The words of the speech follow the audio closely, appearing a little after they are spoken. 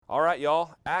All right,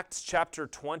 y'all. Acts chapter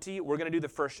 20. We're going to do the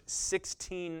first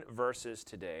 16 verses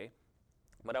today.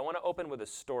 But I want to open with a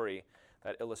story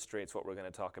that illustrates what we're going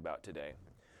to talk about today.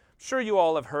 I'm sure you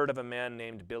all have heard of a man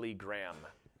named Billy Graham.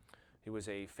 He was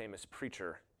a famous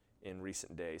preacher in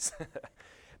recent days.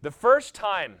 The first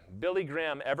time Billy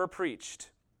Graham ever preached,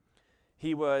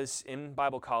 he was in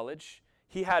Bible college.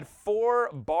 He had 4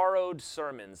 borrowed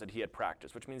sermons that he had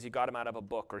practiced, which means he got them out of a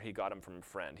book or he got them from a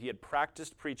friend. He had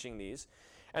practiced preaching these.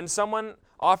 And someone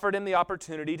offered him the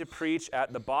opportunity to preach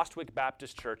at the Bostwick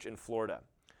Baptist Church in Florida.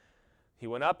 He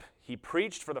went up, he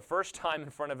preached for the first time in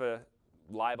front of a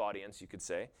live audience, you could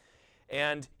say,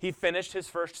 and he finished his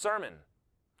first sermon.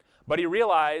 But he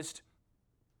realized,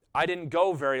 I didn't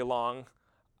go very long,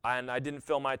 and I didn't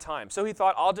fill my time. So he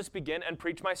thought, I'll just begin and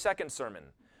preach my second sermon.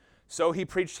 So he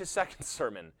preached his second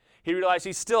sermon. He realized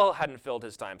he still hadn't filled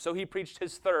his time. So he preached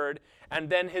his third, and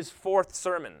then his fourth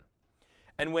sermon.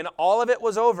 And when all of it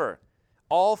was over,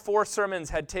 all 4 sermons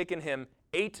had taken him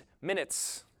 8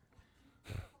 minutes.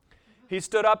 He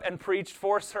stood up and preached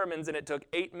 4 sermons, and it took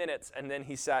 8 minutes, and then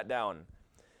he sat down.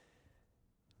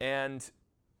 And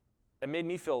it made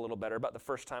me feel a little better about the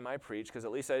first time I preached, because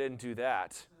at least I didn't do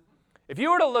that. If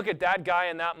you were to look at that guy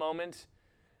in that moment,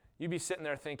 you'd be sitting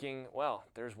there thinking, well,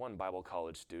 there's one Bible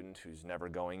college student who's never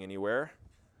going anywhere.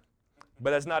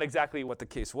 But that's not exactly what the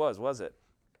case was it?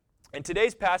 In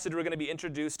today's passage, we're going to be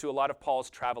introduced to a lot of Paul's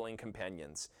traveling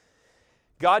companions.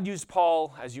 God used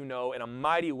Paul, as you know, in a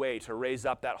mighty way to raise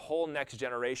up that whole next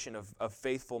generation of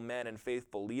faithful men and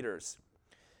faithful leaders.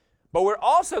 But we're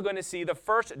also going to see the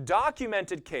first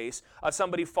documented case of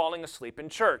somebody falling asleep in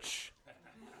church.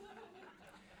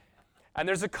 And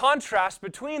there's a contrast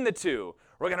between the two.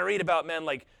 We're going to read about men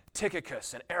like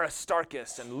Tychicus and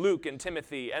Aristarchus and Luke and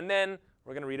Timothy, and then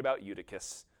we're going to read about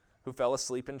Eutychus, who fell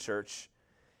asleep in church.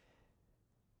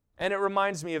 And it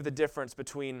reminds me of the difference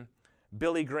between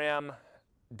Billy Graham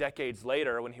decades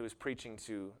later when he was preaching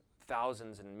to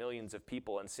thousands and millions of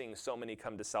people and seeing so many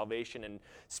come to salvation and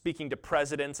speaking to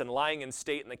presidents and lying in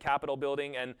state in the Capitol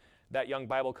building, and that young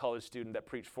Bible college student that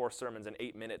preached 4 sermons in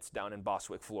 8 minutes down in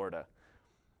Bostwick, Florida.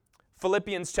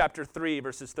 Philippians chapter 3,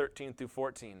 verses 13 through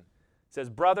 14 says,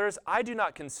 "Brothers, I do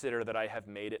not consider that I have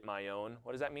made it my own."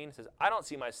 What does that mean? It says, I don't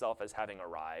see myself as having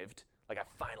arrived, like I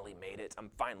finally made it, I'm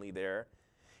finally there.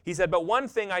 He said, "But one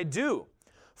thing I do,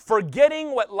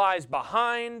 forgetting what lies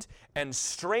behind and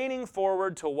straining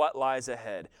forward to what lies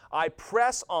ahead, I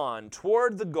press on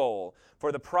toward the goal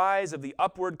for the prize of the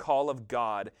upward call of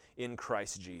God in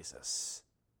Christ Jesus."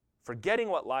 Forgetting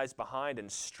what lies behind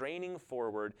and straining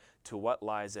forward to what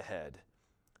lies ahead.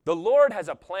 The Lord has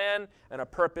a plan and a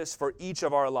purpose for each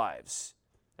of our lives.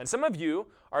 And some of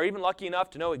you are even lucky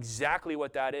enough to know exactly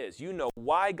what that is. You know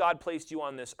why God placed you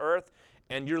on this earth,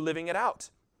 and you're living it out.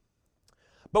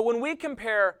 But when we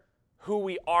compare who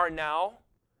we are now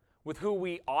with who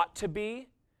we ought to be,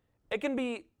 it can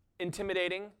be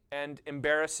intimidating and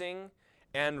embarrassing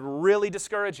and really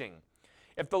discouraging.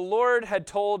 If the Lord had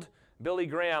told Billy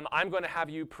Graham, I'm going to have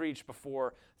you preach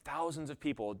before thousands of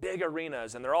people, big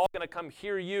arenas, and they're all going to come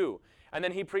hear you, and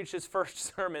then he preached his first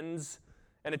sermons,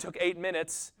 and it took 8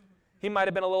 minutes, he might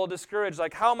have been a little discouraged,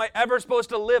 like, how am I ever supposed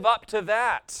to live up to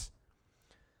that?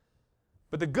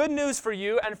 But the good news for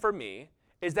you and for me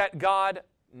is that God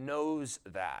knows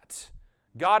that.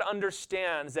 God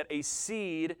understands that a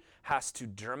seed has to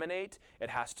germinate, it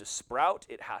has to sprout,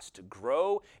 it has to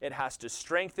grow, it has to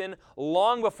strengthen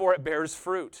long before it bears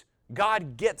fruit.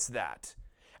 God gets that.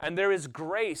 And there is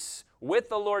grace with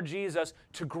the Lord Jesus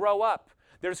to grow up.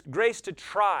 There's grace to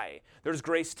try. There's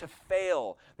grace to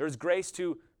fail. There's grace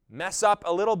to mess up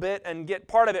a little bit and get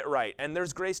part of it right. And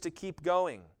there's grace to keep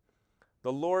going.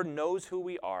 The Lord knows who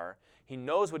we are. He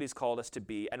knows what He's called us to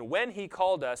be. And when He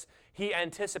called us, He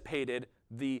anticipated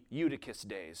the Eutychus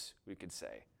days, we could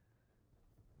say.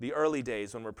 The early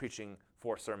days when we're preaching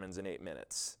 4 sermons in 8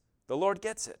 minutes. The Lord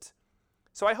gets it.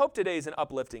 So I hope today is an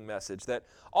uplifting message that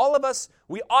all of us,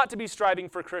 we ought to be striving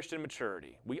for Christian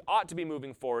maturity. We ought to be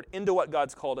moving forward into what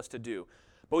God's called us to do.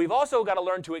 But we've also got to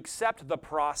learn to accept the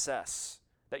process,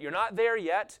 that you're not there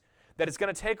yet, that it's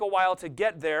going to take a while to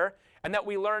get there, and that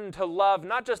we learn to love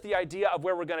not just the idea of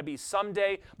where we're going to be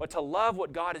someday, but to love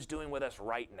what God is doing with us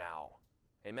right now.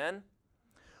 Amen?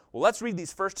 Well, let's read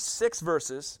these first 6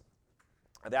 verses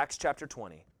of Acts chapter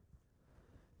 20.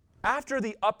 After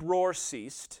the uproar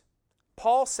ceased,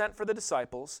 Paul sent for the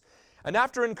disciples, and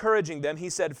after encouraging them,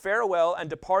 he said farewell and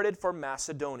departed for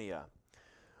Macedonia.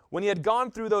 When he had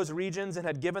gone through those regions and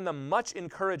had given them much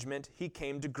encouragement, he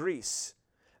came to Greece.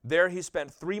 There he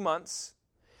spent 3 months,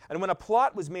 and when a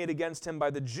plot was made against him by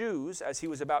the Jews as he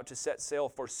was about to set sail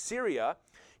for Syria,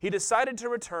 he decided to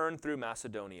return through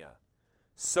Macedonia.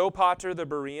 Sopater the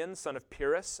Berean, son of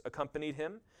Pyrrhus, accompanied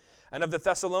him, and of the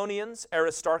Thessalonians,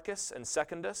 Aristarchus and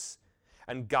Secundus,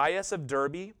 and Gaius of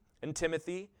Derbe, and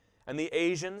Timothy, and the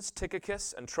Asians,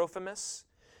 Tychicus and Trophimus.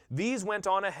 These went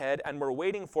on ahead and were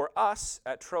waiting for us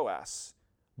at Troas.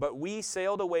 But we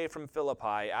sailed away from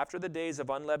Philippi after the days of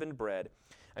unleavened bread,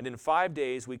 and in 5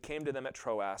 days we came to them at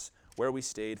Troas, where we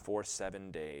stayed for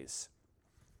 7 days.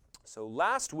 So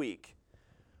last week,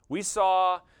 we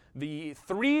saw the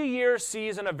 3-year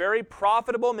season of very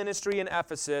profitable ministry in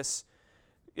Ephesus.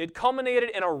 It culminated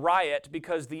in a riot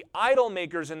because the idol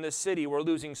makers in this city were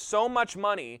losing so much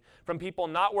money from people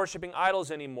not worshiping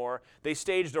idols anymore. They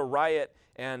staged a riot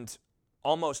and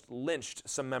almost lynched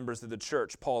some members of the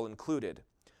church, Paul included.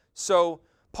 So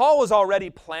Paul was already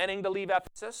planning to leave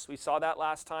Ephesus. We saw that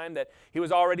last time, that he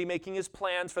was already making his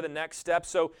plans for the next step.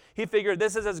 So he figured,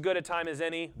 this is as good a time as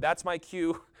any. That's my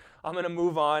cue. I'm going to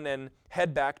move on and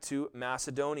head back to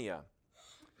Macedonia.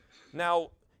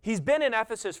 Now, he's been in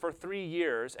Ephesus for 3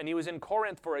 years, and he was in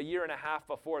Corinth for 1.5 years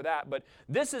before that, but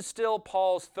this is still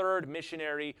Paul's 3rd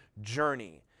missionary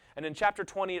journey. And in chapter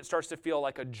 20, it starts to feel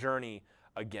like a journey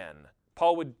again.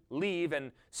 Paul would leave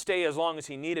and stay as long as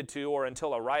he needed to, or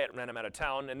until a riot ran him out of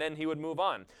town, and then he would move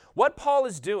on. What Paul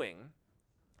is doing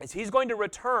is he's going to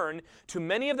return to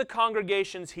many of the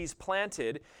congregations he's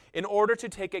planted in order to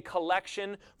take a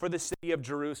collection for the city of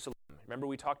Jerusalem. Remember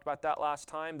we talked about that last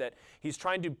time, that he's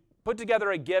trying to put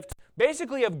together a gift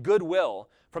basically of goodwill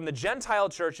from the Gentile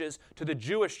churches to the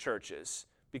Jewish churches,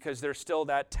 because there's still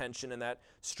that tension and that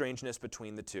strangeness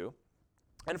between the two.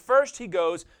 And first he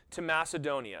goes to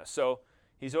Macedonia. So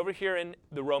he's over here in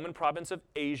the Roman province of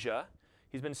Asia.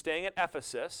 He's been staying at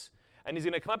Ephesus, and he's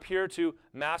going to come up here to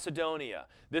Macedonia.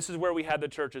 This is where we had the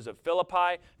churches of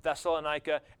Philippi,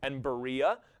 Thessalonica, and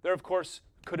Berea. There, of course,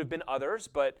 could have been others,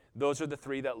 but those are the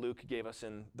 3 that Luke gave us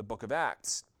in the book of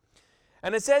Acts.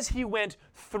 And it says he went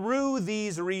through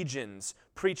these regions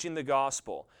preaching the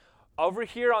gospel. Over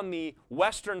here on the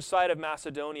western side of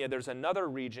Macedonia, there's another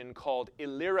region called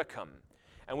Illyricum.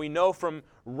 And we know from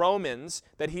Romans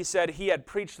that he said he had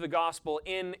preached the gospel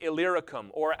in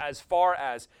Illyricum, or as far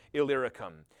as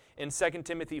Illyricum. In 2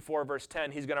 Timothy 4, verse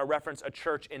 10, he's going to reference a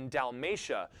church in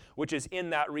Dalmatia, which is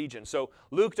in that region. So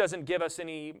Luke doesn't give us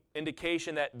any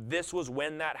indication that this was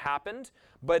when that happened,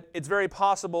 but it's very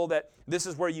possible that this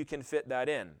is where you can fit that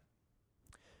in.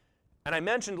 And I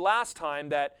mentioned last time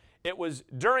that it was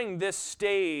during this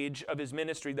stage of his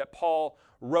ministry that Paul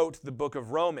wrote the book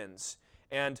of Romans.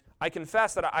 And I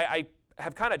confess that I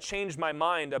have kind of changed my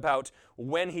mind about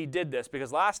when he did this,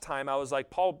 because last time I was like,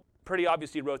 Paul pretty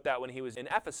obviously wrote that when he was in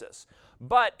Ephesus.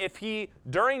 But if he,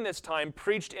 during this time,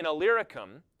 preached in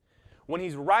Illyricum, when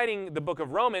he's writing the book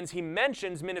of Romans, he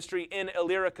mentions ministry in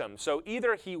Illyricum. So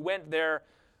either he went there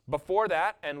before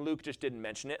that, and Luke just didn't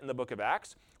mention it in the book of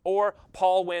Acts, or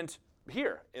Paul went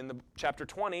here in the chapter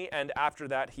 20, and after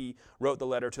that he wrote the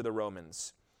letter to the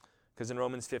Romans. Because in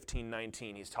Romans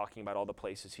 15:19, he's talking about all the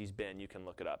places he's been. You can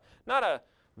look it up. Not a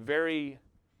very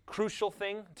crucial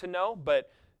thing to know,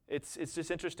 but it's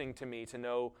just interesting to me to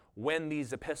know when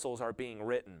these epistles are being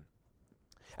written.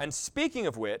 And speaking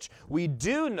of which, we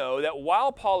do know that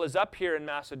while Paul is up here in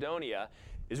Macedonia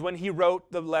is when he wrote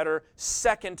the letter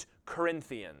 2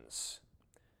 Corinthians.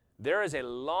 There is a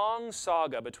long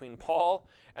saga between Paul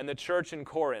and the church in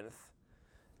Corinth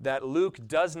that Luke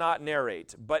does not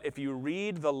narrate. But if you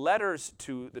read the letters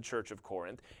to the church of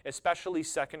Corinth, especially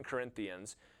 2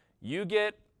 Corinthians, you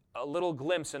get a little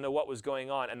glimpse into what was going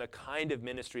on and the kind of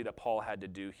ministry that Paul had to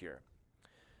do here.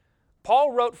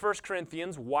 Paul wrote 1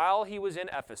 Corinthians while he was in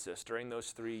Ephesus during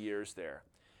those 3 years there.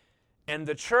 And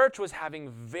the church was having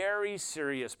very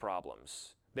serious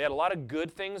problems. They had a lot of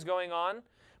good things going on,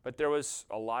 but there was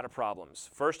a lot of problems.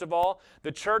 First of all,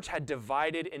 the church had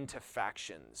divided into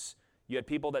factions. You had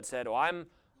people that said, I'm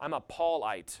a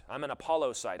Paulite, I'm an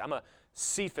Apollosite, I'm a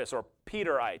Cephas or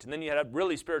Peterite. And then you had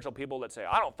really spiritual people that say,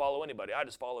 I don't follow anybody, I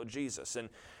just follow Jesus. And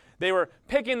they were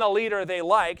picking the leader they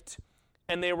liked,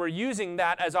 and they were using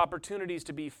that as opportunities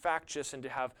to be factious and to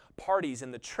have parties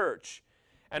in the church.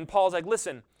 And Paul's like,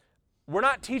 listen, we're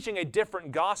not teaching a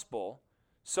different gospel,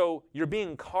 so you're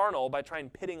being carnal by trying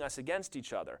pitting us against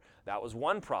each other. That was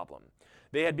one problem.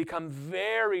 They had become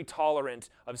very tolerant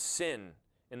of sin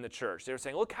in the church. They were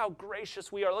saying, look how gracious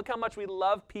we are. Look how much we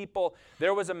love people.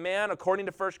 There was a man, according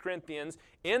to 1 Corinthians,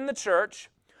 in the church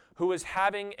who was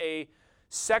having a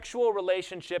sexual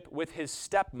relationship with his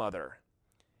stepmother.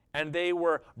 And they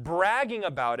were bragging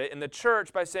about it in the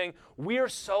church by saying, we're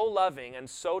so loving and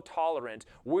so tolerant,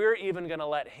 we're even going to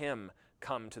let him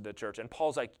come to the church. And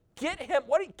Paul's like, get him,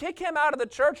 kick him out of the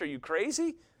church. Are you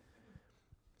crazy?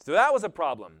 So that was a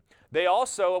problem. They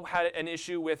also had an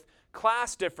issue with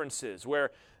class differences,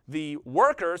 where the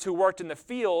workers who worked in the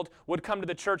field would come to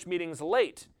the church meetings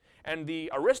late, and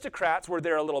the aristocrats were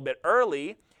there a little bit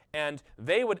early, and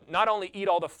they would not only eat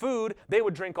all the food, they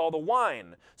would drink all the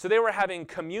wine. So they were having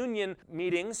communion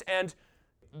meetings, and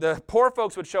the poor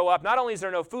folks would show up. Not only is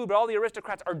there no food, but all the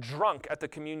aristocrats are drunk at the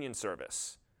communion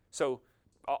service. So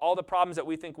all the problems that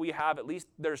we think we have, at least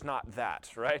there's not that,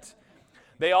 right?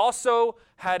 They also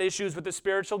had issues with the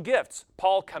spiritual gifts.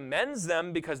 Paul commends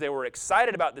them because they were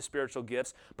excited about the spiritual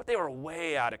gifts, but they were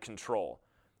way out of control.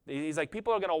 He's like,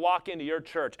 people are going to walk into your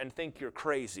church and think you're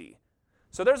crazy.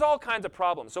 So there's all kinds of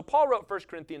problems. So Paul wrote 1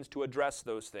 Corinthians to address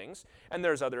those things, and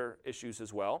there's other issues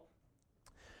as well.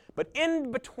 But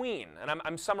in between, and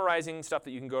I'm summarizing stuff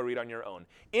that you can go read on your own.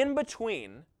 In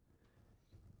between,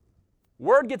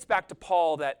 word gets back to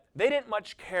Paul that they didn't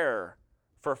much care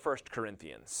for 1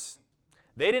 Corinthians.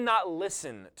 They did not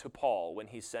listen to Paul when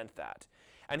he sent that.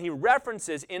 And he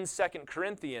references in 2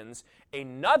 Corinthians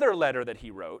another letter that he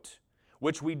wrote,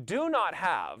 which we do not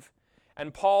have,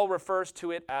 and Paul refers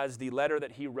to it as the letter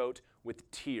that he wrote with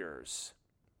tears.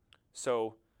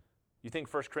 So you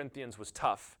think 1 Corinthians was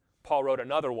tough. Paul wrote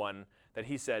another one that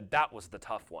he said that was the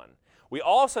tough one. We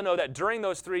also know that during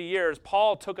those 3 years,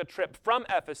 Paul took a trip from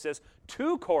Ephesus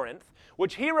to Corinth,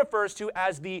 which he refers to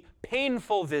as the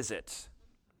painful visit.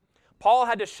 Paul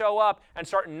had to show up and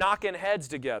start knocking heads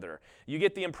together. You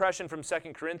get the impression from 2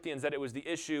 Corinthians that it was the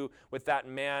issue with that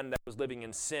man that was living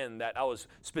in sin, that was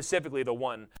specifically the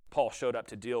one Paul showed up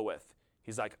to deal with.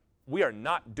 He's like, we are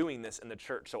not doing this in the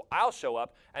church, so I'll show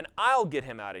up and I'll get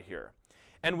him out of here.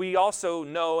 And we also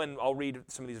know, and I'll read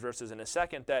some of these verses in a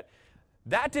second,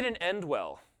 that didn't end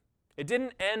well. It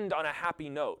didn't end on a happy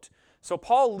note. So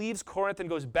Paul leaves Corinth and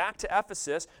goes back to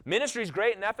Ephesus. Ministry's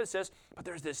great in Ephesus, but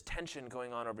there's this tension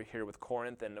going on over here with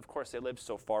Corinth. And of course, they lived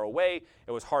so far away,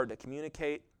 it was hard to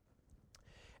communicate.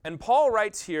 And Paul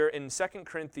writes here in 2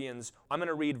 Corinthians, I'm going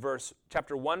to read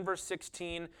chapter 1, verse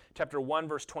 16, chapter 1,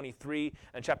 verse 23,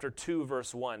 and chapter 2,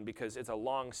 verse 1, because it's a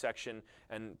long section,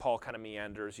 and Paul kind of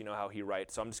meanders, you know how he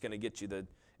writes. So I'm just going to get you the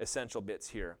essential bits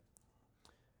here.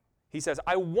 He says,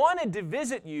 I wanted to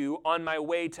visit you on my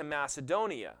way to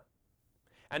Macedonia,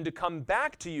 and to come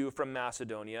back to you from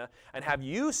Macedonia, and have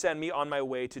you send me on my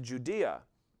way to Judea.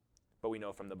 But we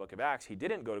know from the book of Acts, he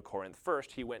didn't go to Corinth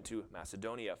first, he went to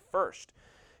Macedonia first.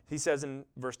 He says in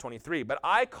verse 23, but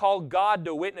I call God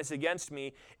to witness against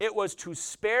me, it was to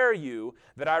spare you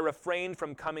that I refrained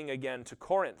from coming again to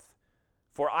Corinth.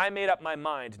 For I made up my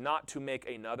mind not to make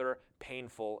another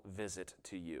painful visit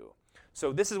to you.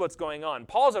 So this is what's going on.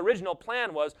 Paul's original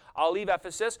plan was, I'll leave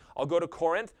Ephesus, I'll go to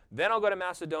Corinth, then I'll go to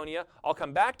Macedonia, I'll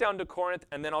come back down to Corinth,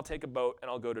 and then I'll take a boat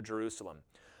and I'll go to Jerusalem.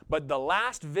 But the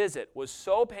last visit was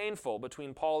so painful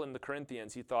between Paul and the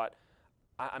Corinthians, he thought,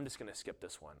 I'm just going to skip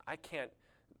this one. I can't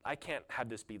have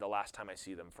this be the last time I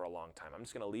see them for a long time. I'm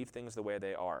just going to leave things the way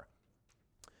they are.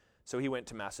 So he went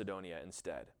to Macedonia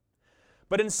instead.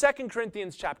 But in 2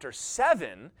 Corinthians chapter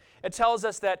 7, it tells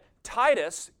us that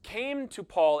Titus came to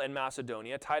Paul in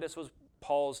Macedonia. Titus was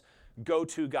Paul's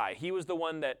go-to guy. He was the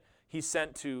one that he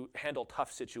sent to handle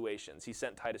tough situations. He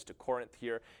sent Titus to Corinth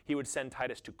here. He would send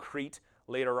Titus to Crete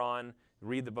later on.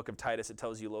 Read the book of Titus. It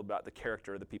tells you a little about the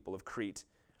character of the people of Crete.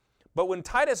 But when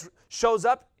Titus shows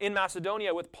up in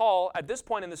Macedonia with Paul, at this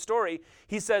point in the story,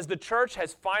 he says the church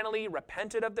has finally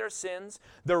repented of their sins.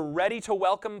 They're ready to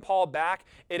welcome Paul back.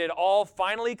 It had all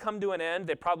finally come to an end.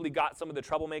 They probably got some of the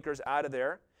troublemakers out of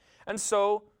there. And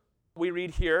so we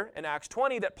read here in Acts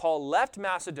 20 that Paul left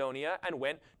Macedonia and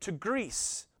went to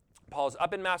Greece. Paul's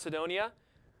up in Macedonia.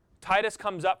 Titus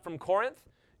comes up from Corinth,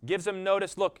 gives him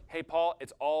notice, look, hey, Paul,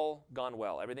 it's all gone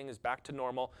well. Everything is back to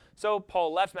normal. So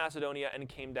Paul left Macedonia and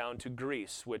came down to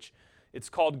Greece, which it's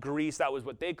called Greece. That was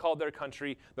what they called their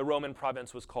country. The Roman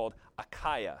province was called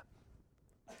Achaia.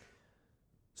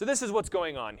 So this is what's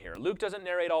going on here. Luke doesn't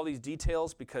narrate all these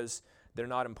details because they're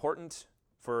not important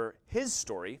for his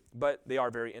story, but they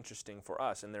are very interesting for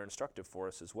us, and they're instructive for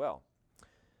us as well.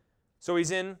 So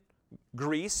he's in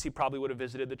Greece. He probably would have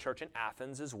visited the church in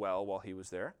Athens as well while he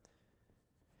was there.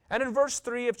 And in verse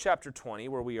 3 of chapter 20,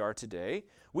 where we are today,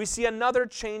 we see another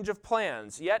change of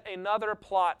plans, yet another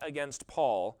plot against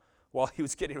Paul while he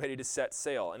was getting ready to set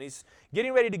sail. And he's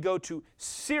getting ready to go to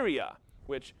Syria,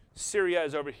 which Syria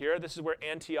is over here. This is where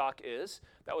Antioch is.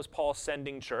 That was Paul's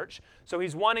sending church. So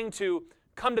he's wanting to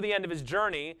come to the end of his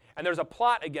journey, and there's a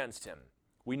plot against him.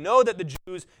 We know that the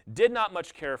Jews did not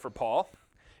much care for Paul,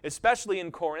 especially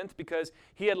in Corinth, because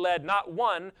he had led not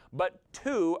one, but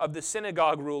two of the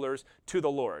synagogue rulers to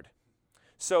the Lord.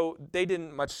 So they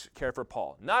didn't much care for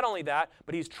Paul. Not only that,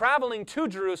 but he's traveling to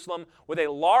Jerusalem with a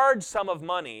large sum of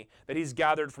money that he's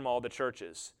gathered from all the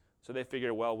churches. So they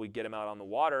figured, well, we get him out on the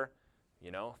water,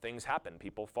 things happen.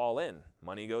 People fall in.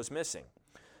 Money goes missing.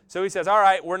 So he says, all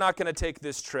right, we're not going to take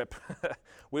this trip.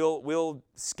 We'll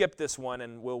skip this one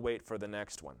and we'll wait for the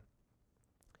next one.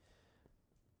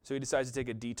 So he decides to take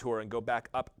a detour and go back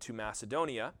up to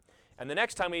Macedonia. And the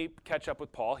next time we catch up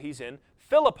with Paul, he's in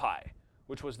Philippi,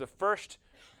 which was the first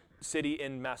city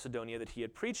in Macedonia that he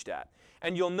had preached at.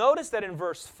 And you'll notice that in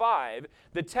verse 5,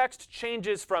 the text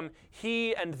changes from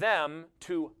he and them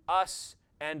to us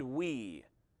and we.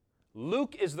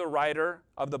 Luke is the writer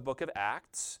of the book of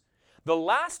Acts. The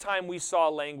last time we saw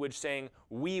language saying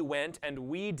we went and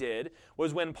we did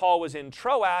was when Paul was in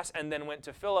Troas and then went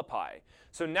to Philippi.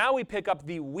 So now we pick up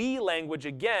the we language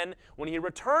again when he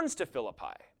returns to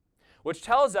Philippi, which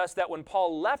tells us that when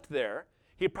Paul left there,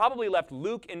 he probably left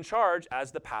Luke in charge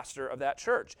as the pastor of that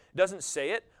church. It doesn't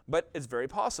say it, but it's very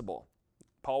possible.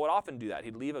 Paul would often do that.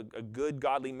 He'd leave a good,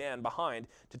 godly man behind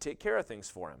to take care of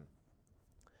things for him.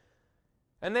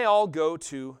 And they all go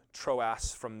to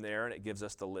Troas from there, and it gives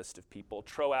us the list of people.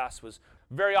 Troas was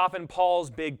very often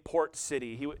Paul's big port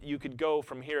city. You could go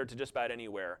from here to just about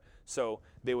anywhere. So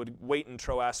they would wait in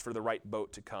Troas for the right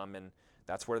boat to come, and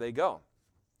that's where they go.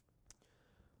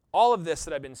 All of this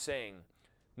that I've been saying,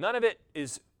 none of it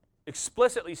is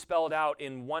explicitly spelled out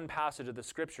in one passage of the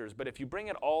Scriptures, but if you bring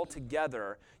it all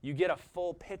together, you get a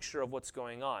full picture of what's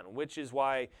going on, which is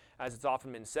why, as it's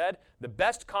often been said, the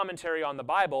best commentary on the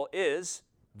Bible is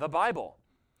the Bible.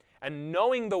 And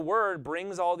knowing the Word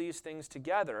brings all these things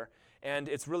together, and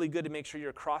it's really good to make sure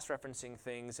you're cross-referencing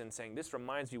things and saying, this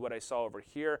reminds me what I saw over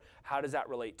here. How does that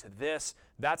relate to this?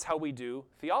 That's how we do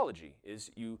theology,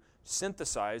 is you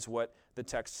synthesize what the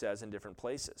text says in different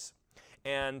places.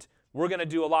 And we're going to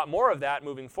do a lot more of that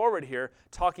moving forward here,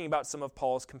 talking about some of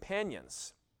Paul's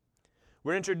companions.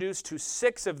 We're introduced to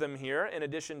 6 of them here, in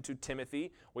addition to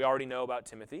Timothy. We already know about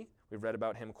Timothy. We've read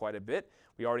about him quite a bit.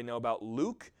 We already know about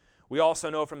Luke. We also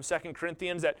know from 2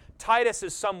 Corinthians that Titus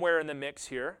is somewhere in the mix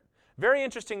here. Very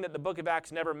interesting that the book of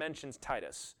Acts never mentions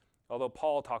Titus, although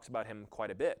Paul talks about him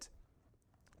quite a bit.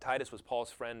 Titus was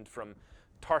Paul's friend from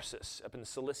Tarsus up in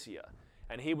Cilicia,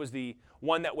 and he was the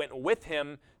one that went with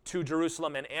him to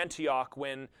Jerusalem and Antioch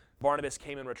when Barnabas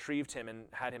came and retrieved him and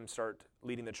had him start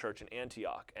leading the church in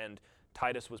Antioch. And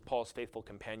Titus was Paul's faithful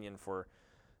companion for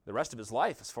the rest of his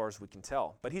life, as far as we can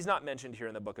tell. But he's not mentioned here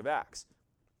in the book of Acts.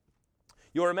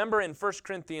 You'll remember in 1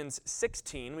 Corinthians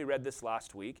 16, we read this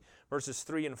last week, verses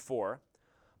 3 and 4,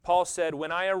 Paul said,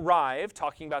 when I arrive,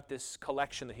 talking about this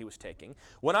collection that he was taking,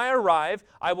 when I arrive,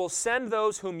 I will send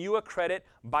those whom you accredit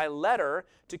by letter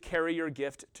to carry your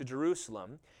gift to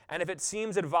Jerusalem. And if it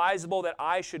seems advisable that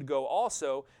I should go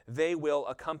also, they will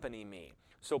accompany me.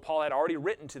 So Paul had already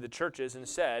written to the churches and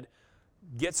said,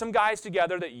 get some guys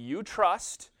together that you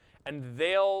trust, and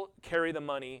they'll carry the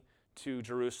money to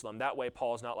Jerusalem. That way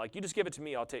Paul's not like, you just give it to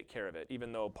me, I'll take care of it,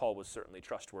 even though Paul was certainly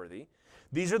trustworthy.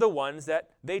 These are the ones that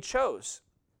they chose.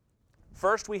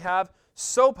 First we have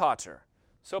Sopater.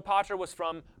 Sopater was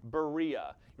from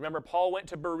Berea. Remember, Paul went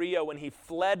to Berea when he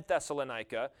fled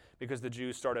Thessalonica because the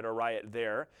Jews started a riot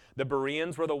there. The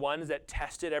Bereans were the ones that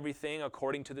tested everything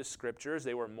according to the Scriptures.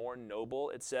 They were more noble,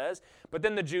 it says. But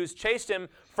then the Jews chased him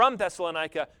from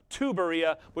Thessalonica to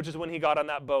Berea, which is when he got on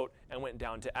that boat and went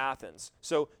down to Athens.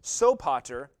 So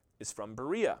Sopater is from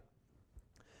Berea.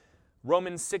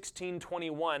 Romans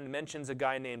 16:21 mentions a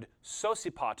guy named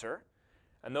Sosipater,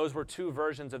 and those were 2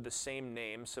 versions of the same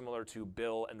name, similar to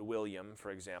Bill and William,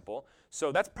 for example.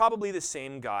 So that's probably the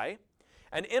same guy.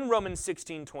 And in Romans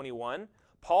 16:21,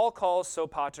 Paul calls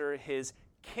Sopater his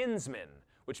kinsman,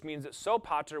 which means that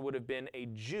Sopater would have been a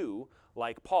Jew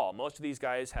like Paul. Most of these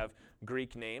guys have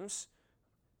Greek names,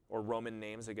 or Roman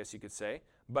names, I guess you could say.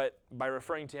 But by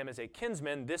referring to him as a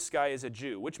kinsman, this guy is a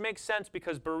Jew, which makes sense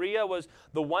because Berea was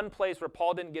the one place where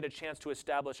Paul didn't get a chance to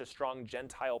establish a strong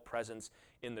Gentile presence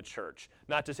in the church.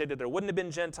 Not to say that there wouldn't have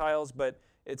been Gentiles, but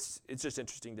it's just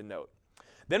interesting to note.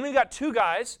 Then we've got 2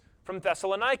 guys from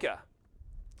Thessalonica.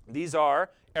 These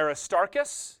are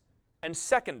Aristarchus and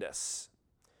Secundus.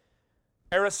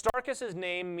 Aristarchus'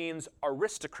 name means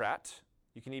aristocrat.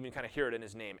 You can even kind of hear it in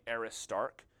his name,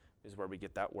 Aristarch is where we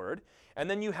get that word. And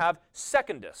then you have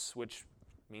Secundus, which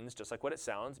means, just like what it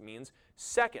sounds, means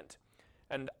second.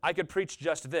 And I could preach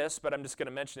just this, but I'm just going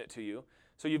to mention it to you.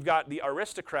 So you've got the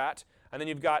aristocrat, and then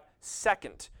you've got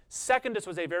second. Secundus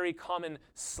was a very common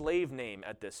slave name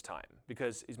at this time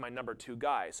because he's my number 2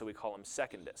 guy, so we call him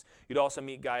Secundus. You'd also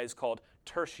meet guys called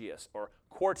Tertius or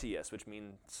Quartius, which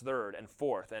means third and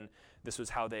fourth, and this was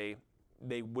how they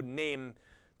would name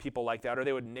people like that, or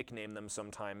they would nickname them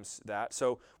sometimes that.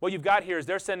 So what you've got here is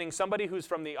they're sending somebody who's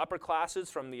from the upper classes,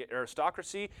 from the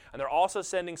aristocracy, and they're also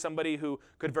sending somebody who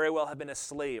could very well have been a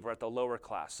slave or at the lower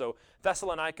class. So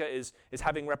Thessalonica is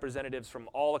having representatives from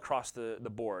all across the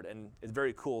board, and it's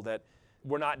very cool that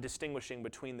we're not distinguishing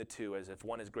between the two as if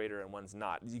one is greater and one's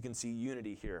not. You can see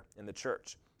unity here in the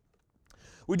church.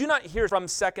 We do not hear from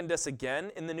Secundus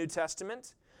again in the New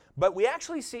Testament, but we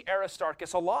actually see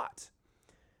Aristarchus a lot.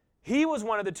 He was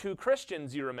one of the two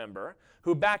Christians, you remember,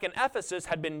 who back in Ephesus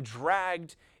had been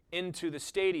dragged into the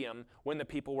stadium when the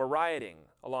people were rioting,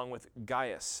 along with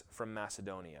Gaius from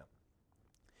Macedonia.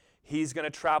 He's going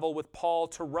to travel with Paul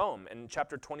to Rome. In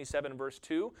chapter 27, verse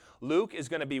 2, Luke is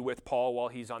going to be with Paul while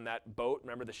he's on that boat.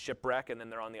 Remember the shipwreck, and then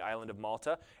they're on the island of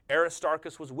Malta.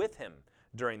 Aristarchus was with him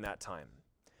during that time.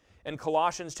 In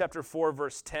Colossians chapter 4,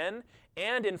 verse 10,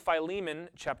 and in Philemon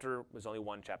was only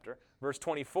one chapter, verse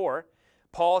 24,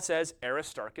 Paul says,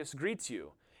 Aristarchus greets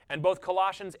you. And both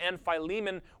Colossians and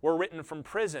Philemon were written from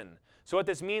prison. So what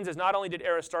this means is not only did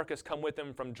Aristarchus come with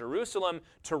him from Jerusalem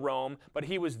to Rome, but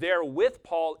he was there with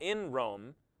Paul in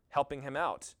Rome, helping him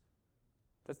out.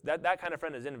 That kind of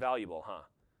friend is invaluable, huh?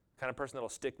 The kind of person that will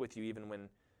stick with you even when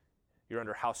you're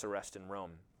under house arrest in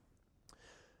Rome.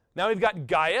 Now we've got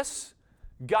Gaius.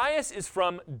 Gaius is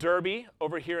from Derbe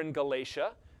over here in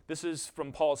Galatia. This is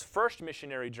from Paul's first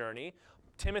missionary journey.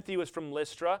 Timothy was from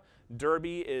Lystra. Derbe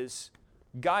is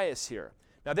Gaius here.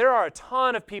 Now, there are a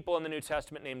ton of people in the New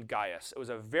Testament named Gaius. It was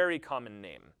a very common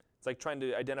name. It's like trying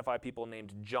to identify people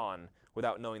named John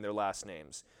without knowing their last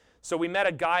names. So we met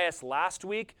a Gaius last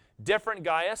week, different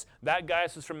Gaius. That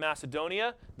Gaius is from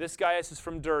Macedonia. This Gaius is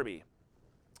from Derbe.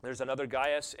 There's another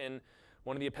Gaius in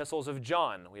one of the epistles of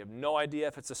John. We have no idea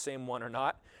if it's the same one or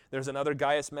not. There's another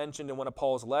Gaius mentioned in one of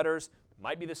Paul's letters.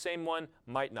 Might be the same one,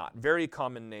 might not. Very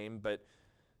common name, but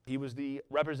he was the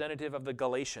representative of the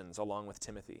Galatians along with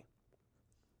Timothy.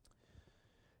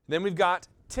 Then we've got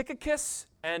Tychicus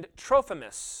and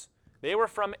Trophimus. They were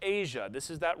from Asia. This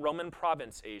is that Roman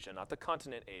province Asia, not the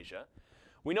continent Asia.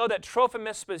 We know that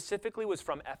Trophimus specifically was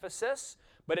from Ephesus,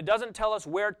 but it doesn't tell us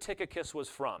where Tychicus was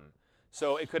from.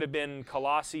 So it could have been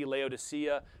Colossae,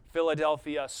 Laodicea,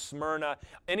 Philadelphia, Smyrna,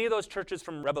 any of those churches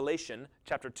from Revelation,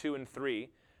 chapter 2 and 3.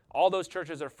 All those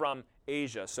churches are from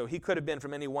Asia, so he could have been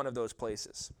from any one of those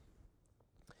places.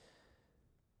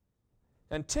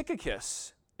 And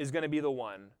Tychicus is going to be the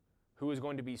one who is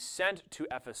going to be sent to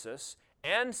Ephesus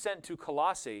and sent to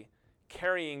Colossae,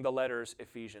 carrying the letters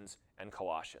Ephesians and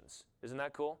Colossians. Isn't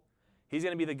that cool? He's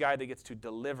going to be the guy that gets to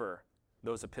deliver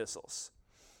those epistles.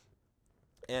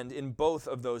 And in both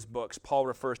of those books, Paul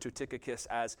refers to Tychicus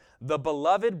as the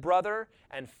beloved brother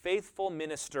and faithful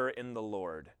minister in the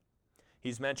Lord.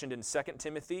 He's mentioned in 2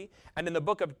 Timothy, and in the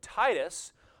book of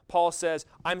Titus, Paul says,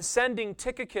 I'm sending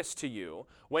Tychicus to you.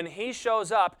 When he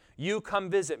shows up, you come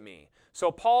visit me.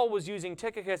 So Paul was using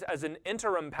Tychicus as an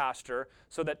interim pastor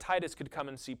so that Titus could come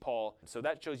and see Paul. So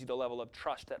that shows you the level of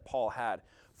trust that Paul had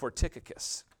for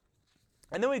Tychicus.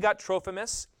 And then we got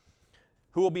Trophimus,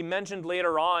 who will be mentioned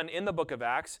later on in the book of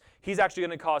Acts. He's actually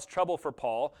going to cause trouble for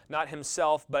Paul, not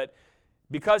himself, but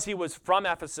because he was from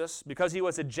Ephesus, because he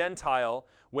was a Gentile,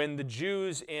 when the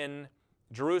Jews in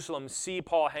Jerusalem see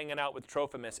Paul hanging out with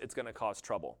Trophimus, it's going to cause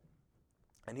trouble.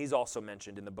 And he's also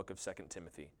mentioned in the book of 2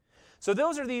 Timothy. So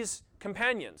those are these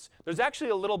companions. There's actually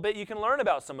a little bit you can learn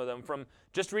about some of them from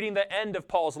just reading the end of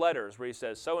Paul's letters where he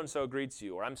says, so-and-so greets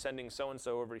you, or I'm sending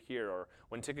so-and-so over here, or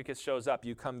when Tychicus shows up,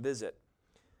 you come visit.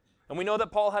 And we know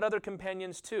that Paul had other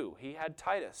companions too. He had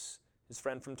Titus, his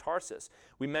friend from Tarsus.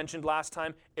 We mentioned last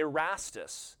time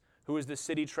Erastus, who is the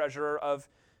city treasurer of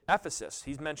Ephesus.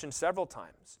 He's mentioned several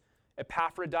times.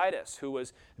 Epaphroditus, who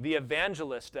was the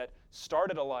evangelist that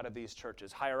started a lot of these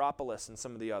churches, Hierapolis and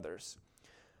some of the others.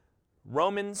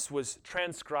 Romans was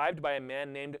transcribed by a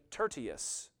man named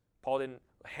Tertius. Paul didn't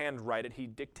handwrite it, he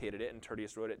dictated it, and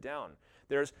Tertius wrote it down.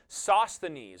 There's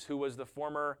Sosthenes, who was the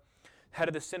former head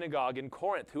of the synagogue in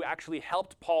Corinth, who actually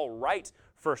helped Paul write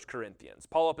 1 Corinthians.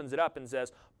 Paul opens it up and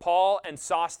says, Paul and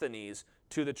Sosthenes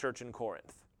to the church in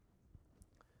Corinth.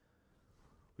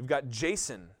 We've got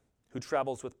Jason, who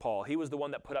travels with Paul. He was the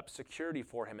one that put up security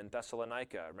for him in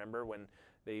Thessalonica. Remember when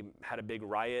they had a big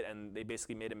riot and they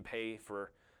basically made him pay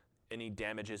for any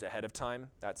damages ahead of time?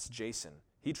 That's Jason.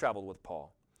 He traveled with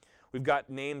Paul. We've got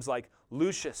names like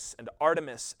Lucius and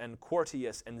Artemis and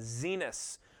Quartius and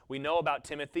Zenas. We know about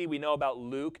Timothy. We know about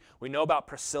Luke. We know about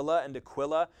Priscilla and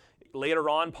Aquila. Later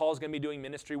on, Paul's going to be doing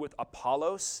ministry with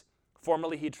Apollos.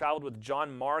 Formerly, he traveled with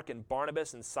John Mark and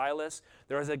Barnabas and Silas.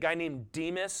 There was a guy named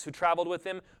Demas who traveled with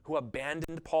him who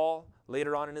abandoned Paul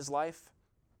later on in his life.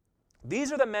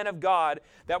 These are the men of God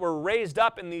that were raised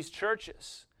up in these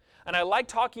churches. And I like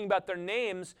talking about their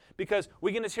names because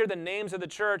we can just hear the names of the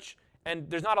church and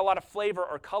there's not a lot of flavor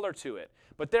or color to it.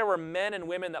 But there were men and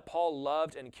women that Paul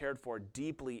loved and cared for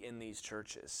deeply in these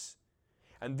churches.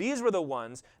 And these were the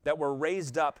ones that were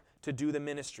raised up to do the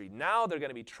ministry. Now they're going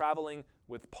to be traveling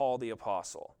with Paul the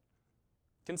Apostle.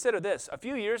 Consider this. A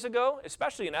few years ago,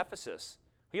 especially in Ephesus,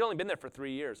 he'd only been there for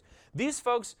 3 years, these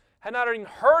folks had not even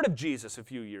heard of Jesus a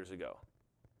few years ago.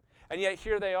 And yet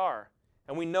here they are,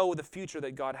 and we know the future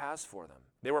that God has for them.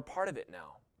 They were part of it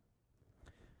now.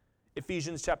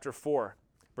 Ephesians chapter 4,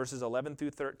 verses 11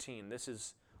 through 13. This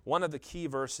is one of the key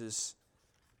verses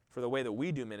for the way that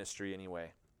we do ministry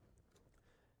anyway.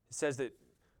 It says that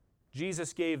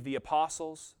Jesus gave the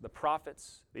apostles, the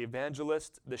prophets, the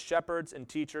evangelists, the shepherds and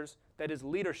teachers, that is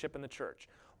leadership in the church.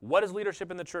 What is leadership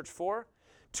in the church for?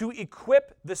 To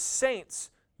equip the saints,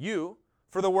 you,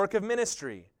 for the work of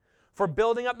ministry, for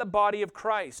building up the body of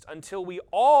Christ until we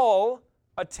all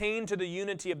attain to the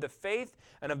unity of the faith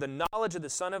and of the knowledge of the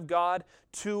Son of God,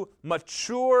 to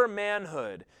mature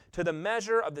manhood, to the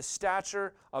measure of the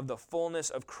stature of the fullness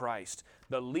of Christ.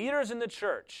 The leaders in the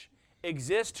church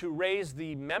exist to raise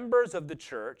the members of the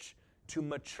church to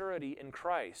maturity in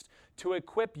Christ, to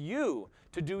equip you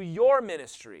to do your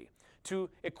ministry, to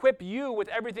equip you with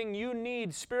everything you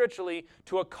need spiritually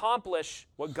to accomplish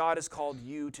what God has called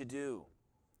you to do.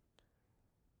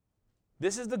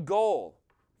 This is the goal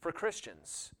for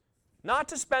Christians. Not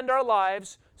to spend our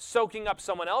lives soaking up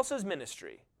someone else's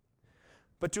ministry,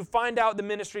 but to find out the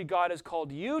ministry God has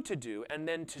called you to do and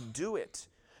then to do it.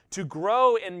 To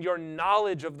grow in your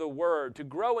knowledge of the Word, to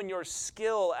grow in your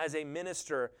skill as a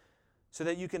minister so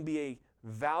that you can be a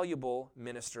valuable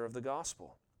minister of the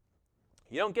gospel.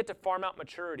 You don't get to farm out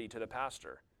maturity to the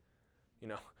pastor.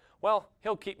 Well,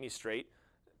 he'll keep me straight.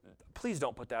 Please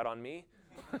don't put that on me.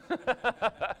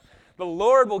 The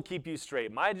Lord will keep you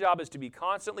straight. My job is to be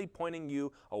constantly pointing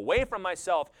you away from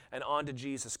myself and onto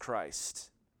Jesus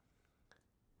Christ.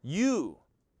 You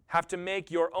have to make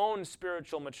your own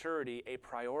spiritual maturity a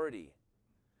priority.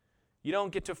 You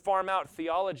don't get to farm out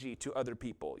theology to other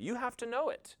people. You have to know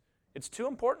it. It's too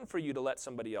important for you to let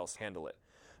somebody else handle it.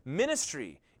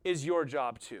 Ministry is your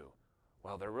job too.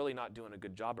 Well, they're really not doing a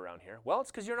good job around here. Well,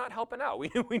 it's because you're not helping out. We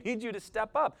need you to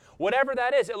step up. Whatever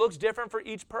that is, it looks different for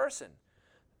each person.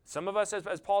 Some of us,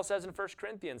 as Paul says in 1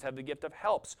 Corinthians, have the gift of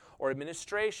helps or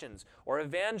administrations or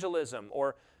evangelism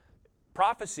or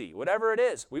prophecy, whatever it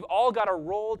is. We've all got a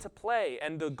role to play,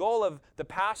 and the goal of the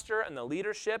pastor and the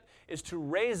leadership is to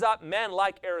raise up men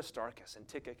like Aristarchus and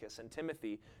Tychicus and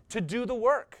Timothy to do the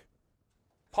work.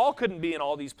 Paul couldn't be in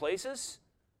all these places,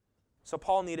 so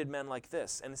Paul needed men like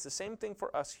this, and it's the same thing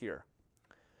for us here.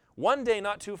 One day,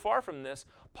 not too far from this,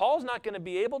 Paul's not going to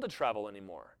be able to travel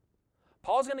anymore.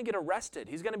 Paul's going to get arrested.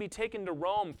 He's going to be taken to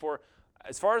Rome for,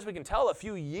 as far as we can tell, a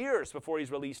few years before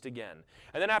he's released again.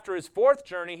 And then after his fourth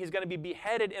journey, he's going to be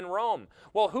beheaded in Rome.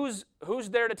 Well, who's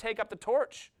there to take up the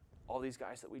torch? All these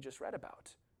guys that we just read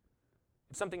about.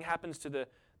 If something happens to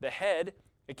the head,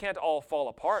 it can't all fall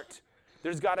apart.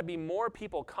 There's got to be more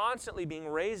people constantly being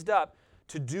raised up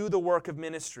to do the work of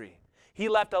ministry. He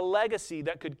left a legacy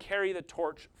that could carry the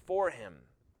torch for him.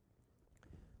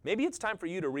 Maybe it's time for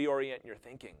you to reorient your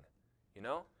thinking.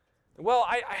 Well,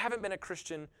 I haven't been a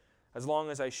Christian as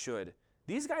long as I should.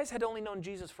 These guys had only known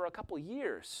Jesus for a couple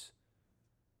years.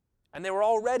 And they were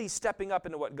already stepping up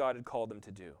into what God had called them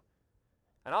to do.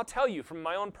 And I'll tell you from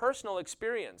my own personal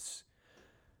experience,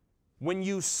 when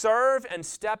you serve and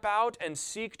step out and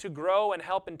seek to grow and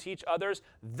help and teach others,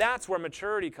 that's where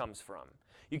maturity comes from.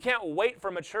 You can't wait for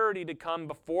maturity to come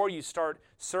before you start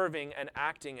serving and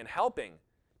acting and helping.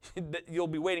 You'll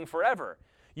be waiting forever.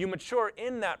 You mature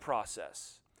in that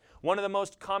process. One of the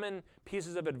most common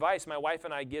pieces of advice my wife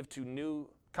and I give to new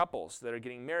couples that are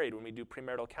getting married when we do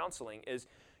premarital counseling is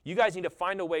you guys need to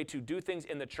find a way to do things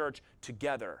in the church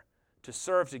together, to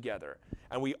serve together.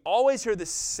 And we always hear the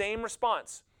same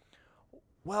response.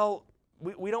 Well,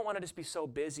 we don't want to just be so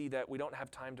busy that we don't have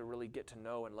time to really get to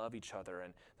know and love each other.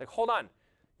 And hold on.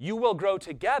 You will grow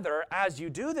together as you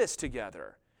do this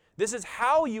together. This is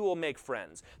how you will make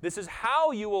friends. This is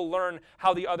how you will learn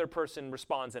how the other person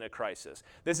responds in a crisis.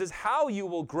 This is how you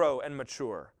will grow and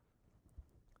mature.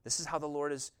 This is how the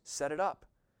Lord has set it up.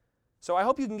 So I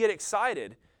hope you can get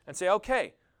excited and say,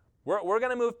 okay, we're going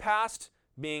to move past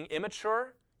being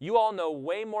immature. You all know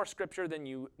way more Scripture than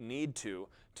you need to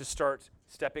start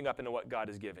stepping up into what God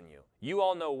has given you. You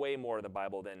all know way more of the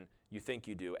Bible than you think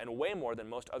you do, and way more than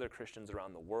most other Christians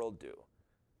around the world do.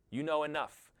 You know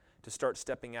enough to start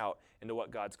stepping out into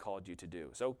what God's called you to do.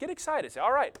 So get excited. Say,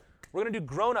 all right, we're going to do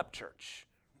grown-up church.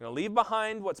 We're going to leave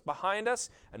behind what's behind us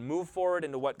and move forward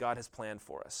into what God has planned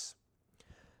for us.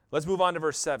 Let's move on to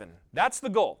verse 7. That's the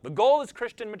goal. The goal is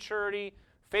Christian maturity,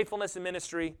 faithfulness in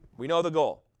ministry. We know the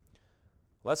goal.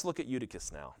 Let's look at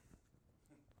Eutychus now.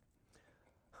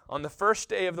 On the first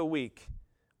day of the week,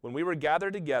 when we were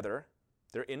gathered together,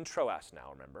 they're in Troas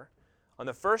now, remember? On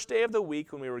the first day of the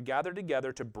week, when we were gathered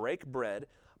together to break bread,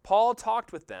 Paul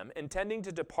talked with them, intending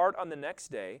to depart on the next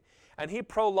day, and he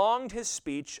prolonged his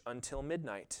speech until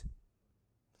midnight.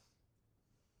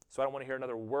 So I don't want to hear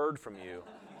another word from you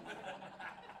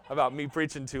about me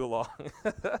preaching too long.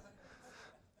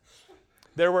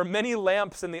 There were many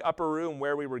lamps in the upper room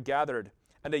where we were gathered,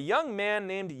 and a young man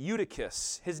named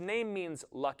Eutychus, his name means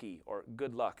lucky or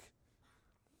good luck.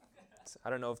 I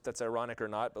don't know if that's ironic or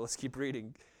not, but let's keep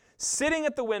reading. Sitting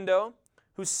at the window,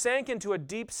 who sank into a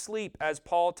deep sleep as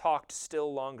Paul talked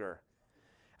still longer.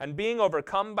 And being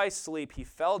overcome by sleep, he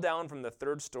fell down from the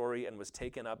third story and was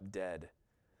taken up dead.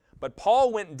 But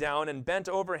Paul went down and bent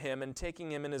over him, and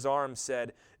taking him in his arms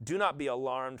said, "Do not be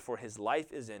alarmed, for his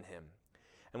life is in him."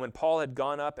 And when Paul had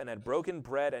gone up and had broken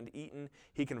bread and eaten,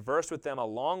 he conversed with them a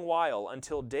long while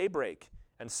until daybreak,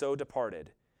 and so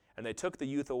departed. And they took the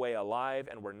youth away alive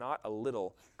and were not a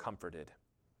little comforted.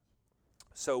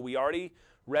 So we already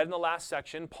read in the last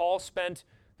section, Paul spent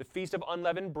the Feast of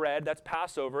Unleavened Bread, that's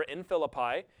Passover, in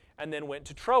Philippi, and then went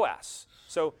to Troas.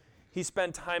 So he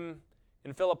spent time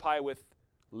in Philippi with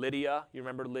Lydia. You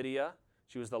remember Lydia?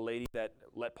 She was the lady that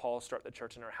let Paul start the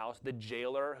church in her house. The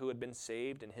jailer who had been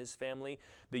saved and his family.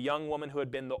 The young woman who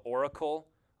had been the oracle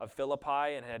of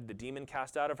Philippi and had the demon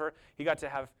cast out of her. He got to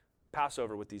have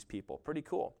Passover with these people. Pretty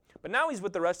cool. But now he's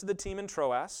with the rest of the team in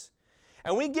Troas.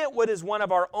 And we get what is one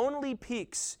of our only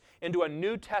peeks into a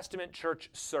New Testament church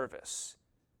service.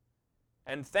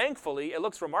 And thankfully, it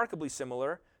looks remarkably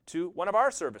similar to one of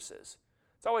our services.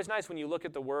 It's always nice when you look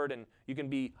at the word and you can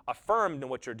be affirmed in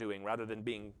what you're doing rather than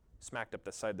being smacked up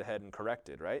the side of the head and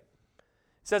corrected, right? It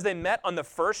says they met on the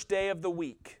first day of the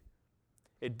week.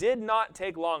 It did not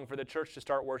take long for the church to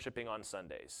start worshiping on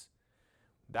Sundays.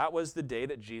 That was the day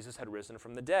that Jesus had risen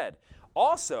from the dead.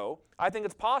 Also, I think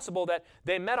it's possible that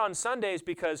they met on Sundays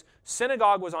because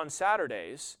synagogue was on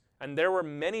Saturdays, and there were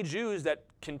many Jews that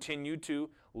continued to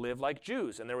live like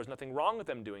Jews, and there was nothing wrong with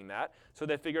them doing that. So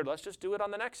they figured, let's just do it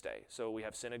on the next day. So we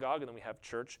have synagogue, and then we have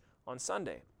church on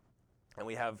Sunday. And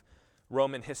we have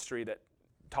Roman history that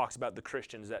talks about the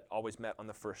Christians that always met on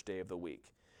the first day of the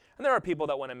week. And there are people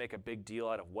that want to make a big deal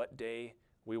out of what day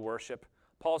we worship.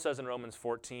 Paul says in Romans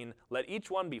 14, let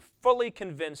each one be fully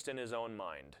convinced in his own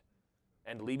mind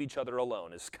and leave each other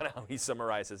alone, is kind of how he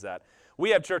summarizes that.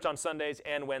 We have church on Sundays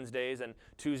and Wednesdays and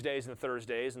Tuesdays and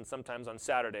Thursdays and sometimes on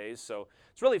Saturdays. So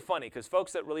it's really funny because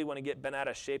folks that really want to get bent out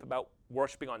of shape about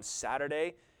worshiping on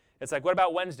Saturday, it's like, what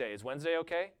about Wednesday? Is Wednesday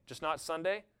okay? Just not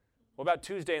Sunday? What about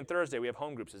Tuesday and Thursday? We have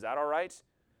home groups. Is that all right?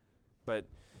 But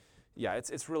yeah,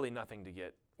 it's really nothing to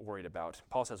get worried about.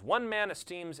 Paul says, one man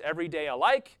esteems every day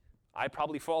alike. I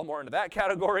probably fall more into that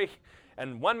category.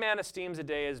 And one man esteems a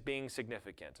day as being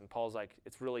significant. And Paul's like,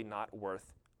 it's really not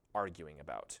worth arguing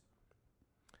about.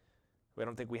 I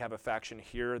don't think we have a faction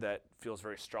here that feels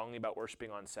very strongly about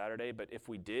worshiping on Saturday, but if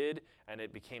we did and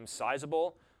it became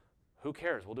sizable, who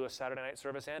cares? We'll do a Saturday night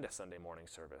service and a Sunday morning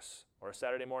service, or a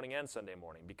Saturday morning and Sunday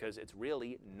morning, because it's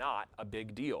really not a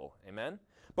big deal. Amen?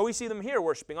 But we see them here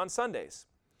worshiping on Sundays.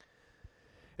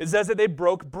 It says that they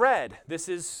broke bread. This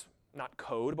is not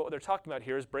code, but what they're talking about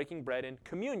here is breaking bread in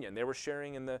communion. They were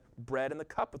sharing in the bread and the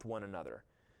cup with one another.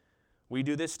 We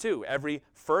do this too. Every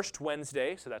first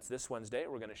Wednesday, so that's this Wednesday,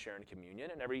 we're going to share in communion,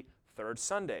 and every third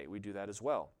Sunday we do that as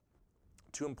well.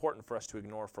 Too important for us to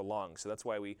ignore for long, so that's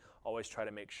why we always try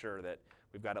to make sure that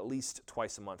we've got at least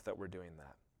twice a month that we're doing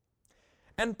that.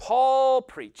 And Paul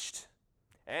preached,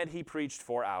 and he preached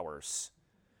for hours.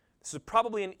 This is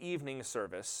probably an evening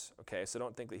service, okay, so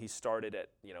don't think that he started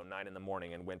at 9 in the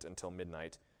morning and went until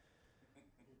midnight.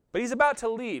 But he's about to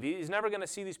leave. He's never going to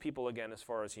see these people again as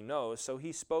far as he knows, so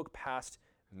he spoke past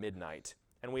midnight.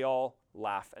 And we all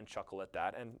laugh and chuckle at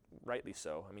that, and rightly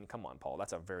so. I mean, come on, Paul,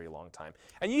 that's a very long time.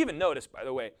 And you even notice, by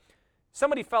the way,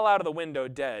 somebody fell out of the window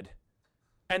dead,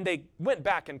 and they went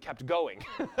back and kept going.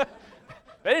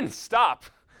 They didn't stop.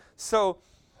 So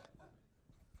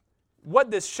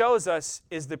what this shows us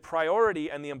is the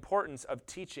priority and the importance of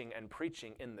teaching and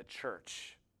preaching in the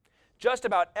church. Just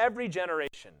about every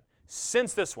generation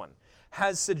since this one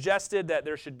has suggested that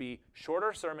there should be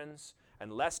shorter sermons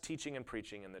and less teaching and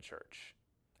preaching in the church.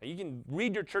 And you can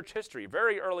read your church history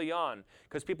very early on,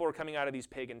 because people were coming out of these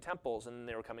pagan temples and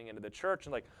they were coming into the church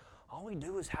and like, all we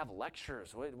do is have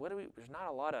lectures. There's not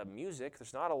a lot of music.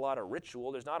 There's not a lot of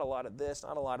ritual. There's not a lot of this,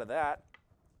 not a lot of that.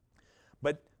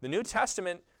 But the New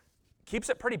Testament keeps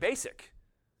it pretty basic.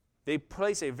 They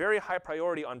place a very high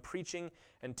priority on preaching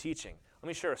and teaching. Let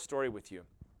me share a story with you.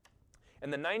 In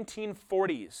the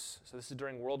 1940s, so this is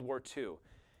during World War II,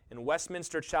 in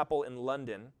Westminster Chapel in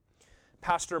London,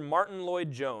 Pastor Martin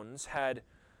Lloyd-Jones had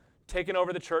taken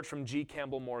over the church from G.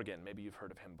 Campbell Morgan. Maybe you've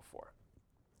heard of him before.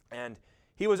 And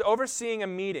he was overseeing a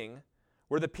meeting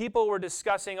where the people were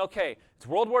discussing, okay, it's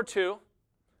World War II,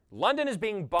 London is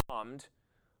being bombed,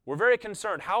 we're very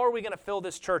concerned. How are we going to fill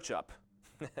this church up?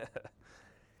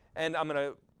 And I'm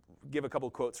going to give a couple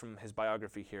quotes from his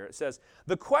biography here. It says,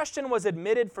 "The question was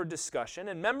admitted for discussion,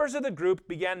 and members of the group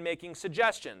began making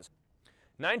suggestions."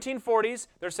 1940s,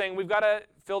 they're saying, we've got to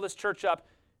fill this church up.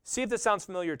 See if this sounds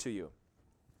familiar to you.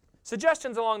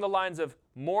 Suggestions along the lines of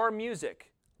more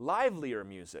music, livelier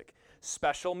music,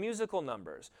 special musical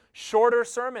numbers, shorter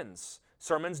sermons,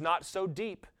 sermons not so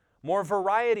deep, more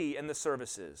variety in the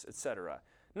services, etc.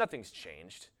 Nothing's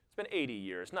changed. It's been 80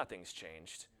 years. Nothing's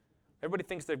changed. Everybody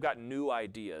thinks they've got new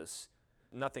ideas.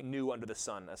 Nothing new under the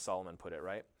sun, as Solomon put it,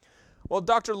 right? Well,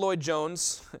 Dr.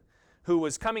 Lloyd-Jones, who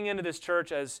was coming into this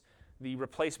church as the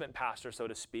replacement pastor, so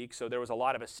to speak, so there was a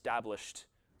lot of established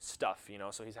stuff,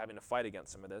 so he's having to fight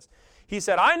against some of this. He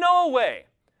said, I know a way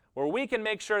where we can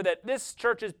make sure that this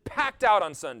church is packed out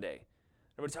on Sunday.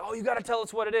 Everybody said, you got to tell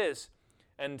us what it is.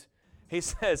 And he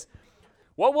says,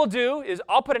 what we'll do is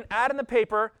I'll put an ad in the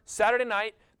paper Saturday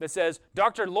night that says,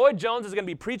 Dr. Lloyd-Jones is going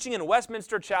to be preaching in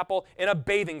Westminster Chapel in a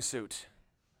bathing suit.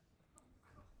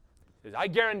 He says, I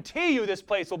guarantee you this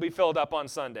place will be filled up on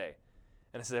Sunday.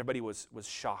 And it says everybody was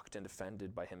shocked and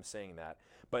offended by him saying that.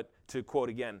 But to quote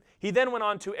again, he then went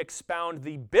on to expound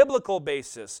the biblical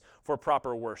basis for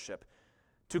proper worship,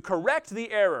 to correct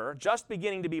the error just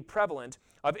beginning to be prevalent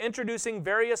of introducing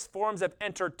various forms of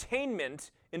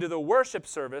entertainment into the worship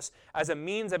service as a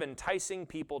means of enticing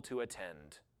people to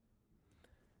attend.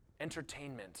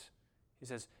 Entertainment. He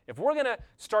says, if we're going to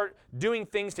start doing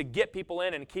things to get people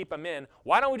in and keep them in,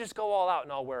 why don't we just go all out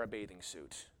and all wear a bathing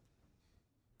suit?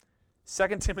 2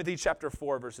 Timothy chapter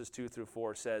 4, verses 2 through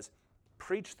 4 says,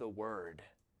 preach the word.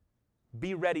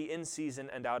 Be ready in season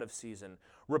and out of season.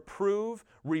 Reprove,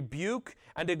 rebuke,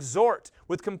 and exhort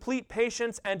with complete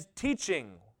patience and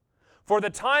teaching. For the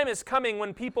time is coming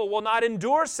when people will not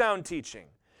endure sound teaching,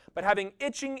 but having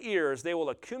itching ears, they will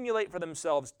accumulate for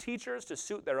themselves teachers to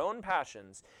suit their own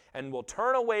passions, and will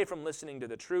turn away from listening to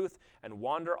the truth and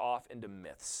wander off into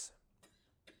myths.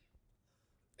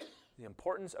 The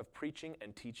importance of preaching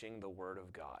and teaching the Word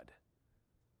of God.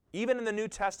 Even in the New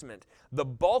Testament, the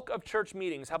bulk of church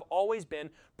meetings have always been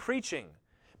preaching,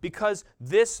 because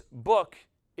this book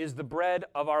is the bread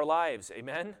of our lives.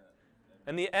 Amen?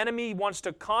 And the enemy wants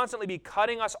to constantly be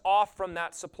cutting us off from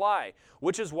that supply,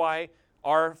 which is why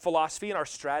our philosophy and our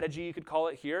strategy, you could call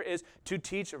it here, is to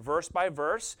teach verse by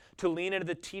verse, to lean into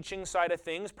the teaching side of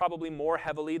things, probably more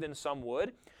heavily than some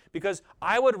would, because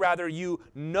I would rather you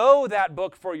know that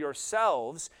book for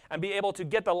yourselves and be able to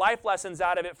get the life lessons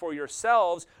out of it for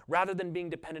yourselves rather than being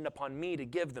dependent upon me to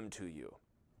give them to you.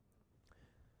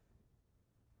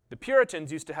 The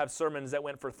Puritans used to have sermons that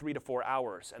went for 3 to 4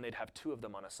 hours, and they'd have 2 of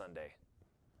them on a Sunday.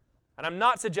 And I'm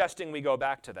not suggesting we go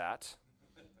back to that,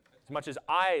 as much as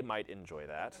I might enjoy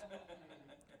that.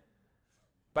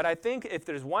 But I think if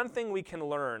there's one thing we can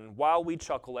learn while we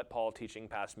chuckle at Paul teaching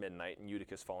past midnight and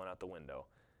Eutychus falling out the window,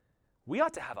 we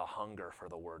ought to have a hunger for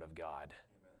the Word of God.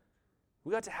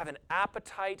 We ought to have an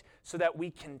appetite so that we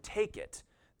can take it.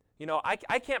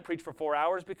 I can't preach for 4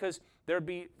 hours because there'd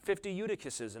be 50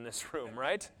 Eutychuses in this room,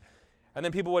 right? And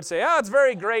then people would say, it's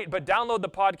very great, but download the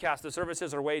podcast. The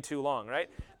services are way too long, right?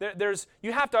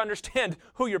 You have to understand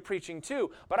who you're preaching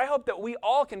to. But I hope that we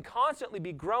all can constantly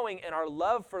be growing in our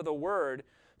love for the Word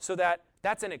so that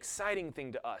that's an exciting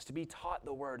thing to us, to be taught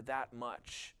the Word that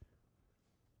much.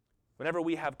 Whenever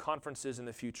we have conferences in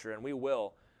the future, and we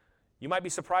will, you might be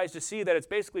surprised to see that it's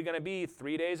basically going to be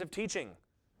 3 days of teaching,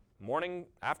 morning,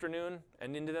 afternoon,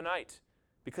 and into the night,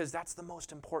 because that's the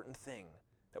most important thing,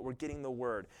 that we're getting the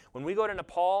Word. When we go to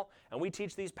Nepal and we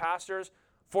teach these pastors,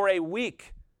 for a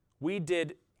week, we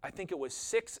did, I think it was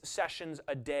 6 sessions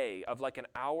a day of like an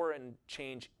hour and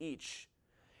change each.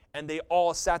 And they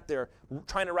all sat there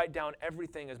trying to write down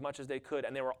everything as much as they could,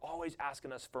 and they were always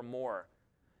asking us for more.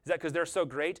 Is that because they're so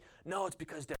great? No, it's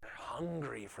because they're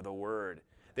hungry for the Word.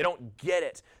 They don't get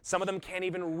it. Some of them can't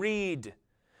even read.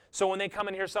 So when they come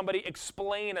and hear somebody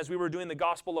explain, as we were doing the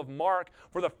Gospel of Mark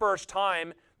for the first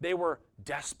time, they were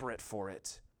desperate for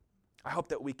it. I hope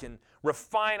that we can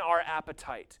refine our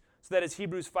appetite so that, as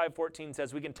Hebrews 5:14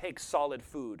 says, we can take solid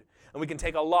food, and we can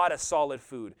take a lot of solid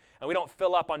food, and we don't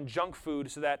fill up on junk food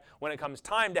so that when it comes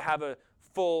time to have a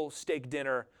full steak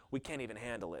dinner, we can't even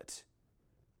handle it.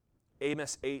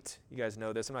 Amos 8, you guys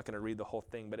know this. I'm not going to read the whole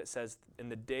thing, but it says, in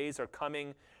the days are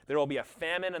coming, there will be a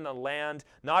famine in the land,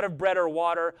 not of bread or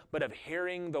water, but of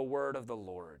hearing the word of the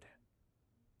Lord.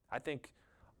 I think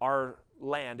our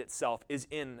land itself is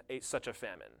in such a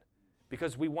famine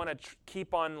because we want to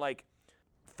keep on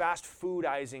fast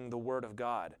foodizing the word of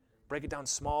God. Break it down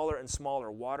smaller and smaller,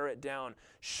 water it down,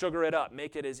 sugar it up,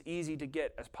 make it as easy to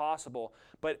get as possible.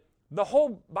 But the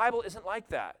whole Bible isn't like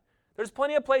that. There's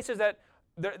plenty of places that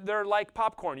they're like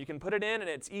popcorn. You can put it in and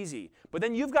it's easy. But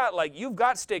then you've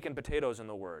got steak and potatoes in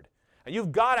the Word. And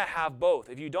you've got to have both.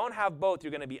 If you don't have both,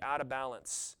 you're going to be out of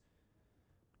balance.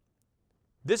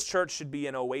 This church should be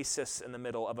an oasis in the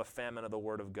middle of a famine of the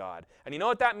Word of God. And you know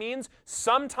what that means?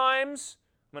 Sometimes,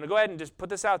 I'm going to go ahead and just put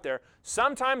this out there,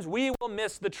 sometimes we will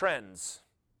miss the trends.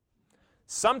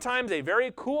 Sometimes a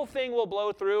very cool thing will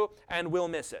blow through and we'll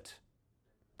miss it.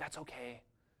 That's okay.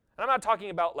 And I'm not talking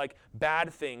about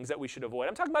bad things that we should avoid.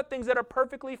 I'm talking about things that are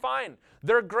perfectly fine.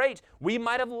 They're great. We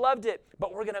might have loved it,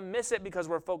 but we're going to miss it because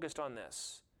we're focused on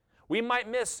this. We might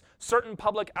miss certain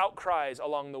public outcries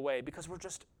along the way because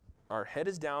our head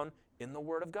is down in the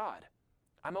Word of God.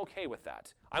 I'm okay with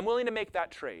that. I'm willing to make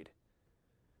that trade.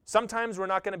 Sometimes we're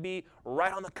not going to be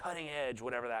right on the cutting edge,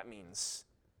 whatever that means.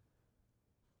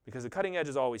 Because the cutting edge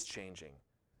is always changing.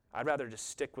 I'd rather just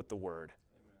stick with the Word.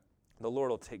 The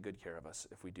Lord will take good care of us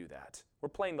if we do that. We're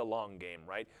playing the long game,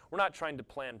 right? We're not trying to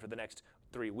plan for the next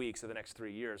 3 weeks or the next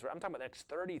 3 years. I'm talking about the next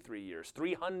 33 years,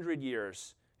 300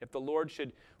 years. If the Lord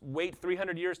should wait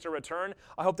 300 years to return,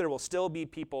 I hope there will still be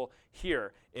people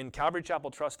here in Calvary Chapel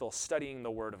Trustville studying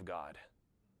the Word of God.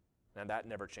 And that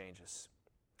never changes.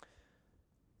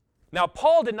 Now,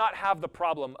 Paul did not have the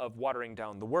problem of watering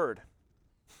down the Word.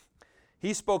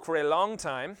 He spoke for a long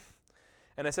time,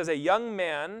 and it says a young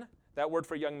man. That word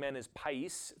for young men is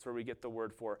pais. It's where we get the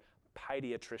word for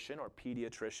pediatrician or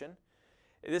pediatrician.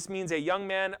 This means a young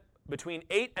man between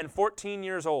 8 and 14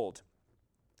 years old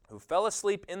who fell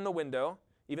asleep in the window.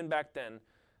 Even back then,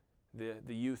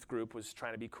 the youth group was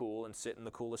trying to be cool and sit in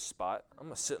the coolest spot. I'm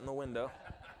going to sit in the window.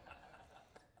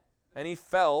 And he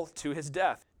fell to his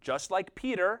death. Just like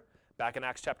Peter, back in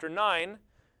Acts chapter 9,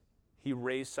 he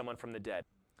raised someone from the dead.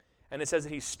 And it says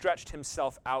that he stretched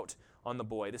himself out on the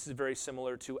boy. This is very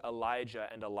similar to Elijah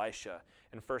and Elisha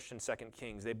in 1 and 2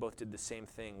 Kings. They both did the same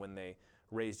thing when they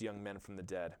raised young men from the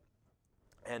dead.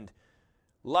 And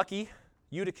lucky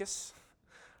Eutychus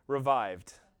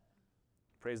revived.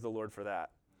 Praise the Lord for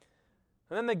that.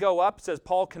 And then they go up. It says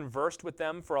Paul conversed with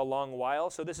them for a long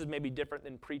while. So this is maybe different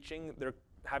than preaching. They're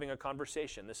having a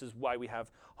conversation. This is why we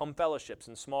have home fellowships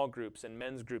and small groups and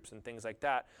men's groups and things like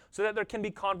that, so that there can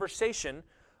be conversation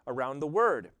around the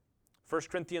Word. 1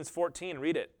 Corinthians 14,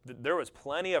 read it. There was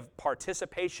plenty of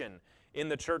participation in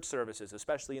the church services,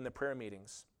 especially in the prayer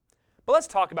meetings. But let's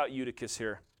talk about Eutychus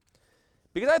here.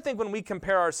 Because I think when we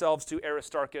compare ourselves to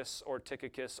Aristarchus or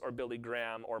Tychicus or Billy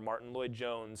Graham or Martin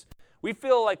Lloyd-Jones, we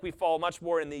feel like we fall much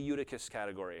more in the Eutychus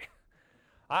category.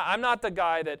 I'm not the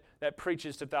guy that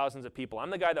preaches to thousands of people. I'm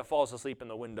the guy that falls asleep in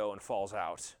the window and falls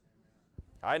out.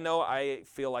 I know I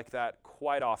feel like that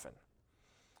quite often.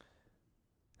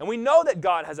 And we know that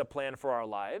God has a plan for our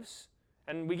lives,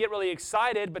 and we get really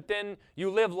excited, but then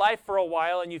you live life for a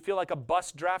while and you feel like a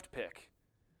bus draft pick.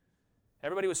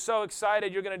 Everybody was so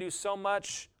excited, you're going to do so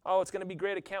much. Oh, it's going to be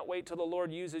great, I can't wait till the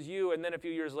Lord uses you. And then a few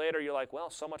years later, you're like,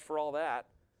 well, so much for all that.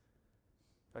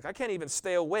 I can't even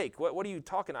stay awake. What are you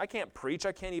talking? I can't preach.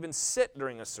 I can't even sit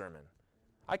during a sermon.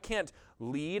 I can't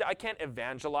lead. I can't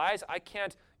evangelize. I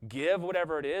can't give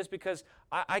whatever it is because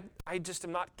I just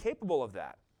am not capable of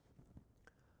that.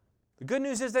 The good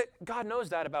news is that God knows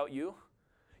that about you.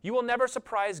 You will never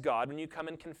surprise God when you come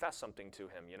and confess something to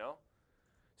Him,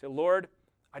 Say, Lord,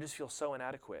 I just feel so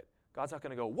inadequate. God's not going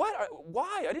to go, what?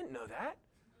 Why? I didn't know that.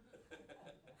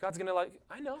 God's going to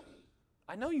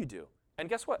I know you do. And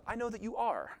guess what? I know that you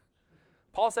are.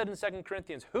 Paul said in 2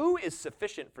 Corinthians, who is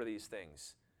sufficient for these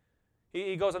things?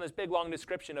 He goes on this big, long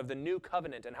description of the new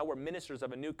covenant and how we're ministers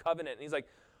of a new covenant. And he's like,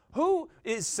 who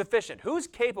is sufficient? Who's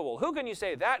capable? Who can you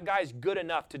say, that guy's good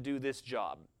enough to do this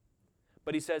job?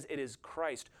 But he says it is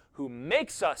Christ who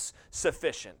makes us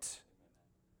sufficient.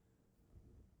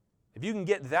 If you can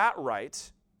get that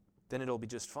right, then it'll be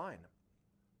just fine.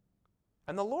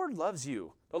 And the Lord loves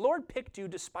you. The Lord picked you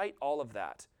despite all of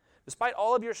that. Despite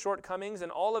all of your shortcomings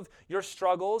and all of your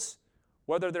struggles,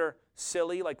 whether they're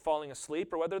silly, like falling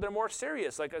asleep, or whether they're more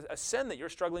serious, like a sin that you're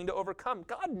struggling to overcome.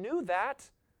 God knew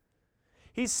that.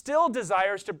 He still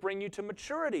desires to bring you to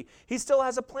maturity. He still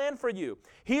has a plan for you.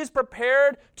 He is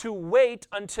prepared to wait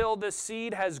until the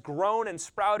seed has grown and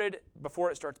sprouted before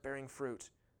it starts bearing fruit.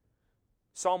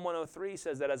 Psalm 103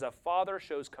 says that as a father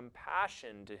shows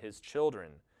compassion to his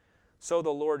children, so the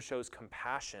Lord shows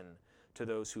compassion to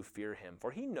those who fear him.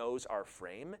 For he knows our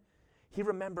frame. He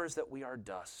remembers that we are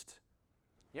dust.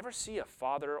 You ever see a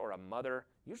father or a mother,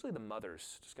 usually the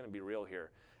mothers, just going to be real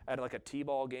here, at like a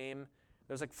t-ball game?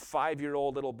 There's like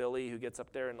 5-year-old little Billy who gets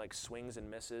up there and like swings and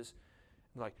misses.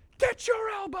 And like, get your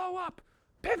elbow up,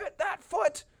 pivot that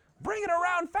foot, bring it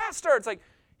around faster. It's like,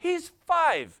 he's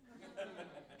 5.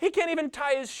 He can't even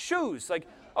tie his shoes. Like,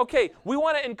 okay, we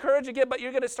want to encourage a kid, but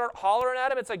you're going to start hollering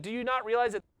at him. It's like, do you not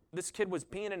realize that this kid was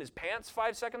peeing in his pants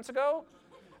 5 seconds ago?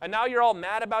 And now you're all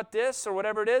mad about this or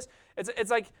whatever it is?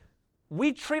 It's like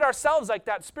we treat ourselves like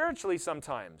that spiritually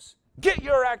sometimes. Get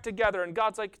your act together. And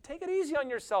God's like, take it easy on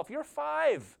yourself. You're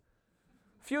 5.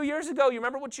 A few years ago, you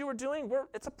remember what you were doing?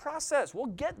 It's a process. We'll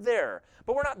get there,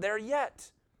 but we're not there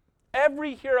yet.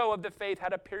 Every hero of the faith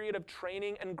had a period of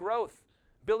training and growth.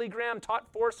 Billy Graham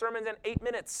taught 4 sermons in 8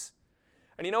 minutes.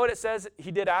 And you know what it says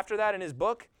he did after that in his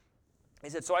book? He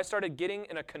said, so I started getting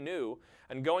in a canoe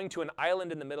and going to an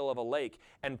island in the middle of a lake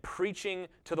and preaching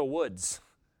to the woods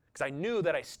because I knew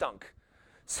that I stunk.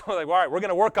 So like, all right, we're going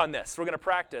to work on this. We're going to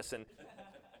practice. And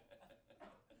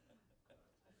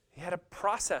he had a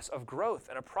process of growth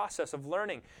and a process of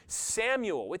learning.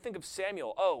 Samuel, we think of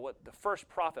Samuel, the first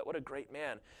prophet, what a great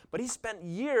man. But he spent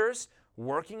years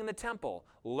working in the temple,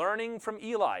 learning from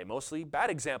Eli, mostly bad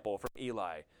example from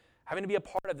Eli, having to be a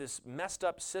part of this messed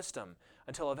up system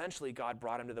until eventually God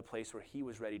brought him to the place where he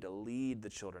was ready to lead the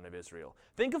children of Israel.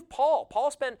 Think of Paul. Paul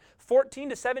spent 14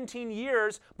 to 17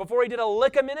 years before he did a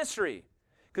lick of ministry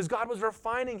because God was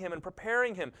refining him and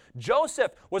preparing him.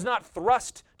 Joseph was not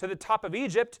thrust to the top of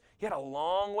Egypt. He had a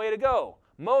long way to go.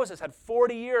 Moses had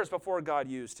 40 years before God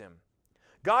used him.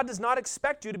 God does not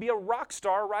expect you to be a rock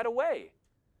star right away.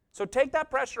 So take that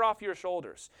pressure off your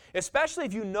shoulders, especially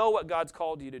if you know what God's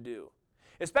called you to do,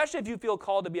 especially if you feel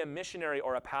called to be a missionary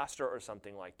or a pastor or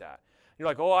something like that. You're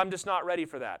like, I'm just not ready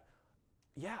for that.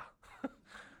 Yeah,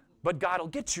 but God will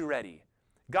get you ready.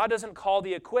 God doesn't call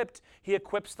the equipped, he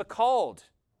equips the called.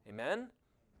 Amen?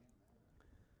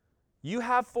 You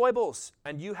have foibles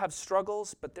and you have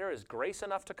struggles, but there is grace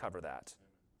enough to cover that.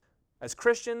 As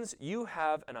Christians, you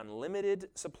have an unlimited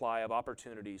supply of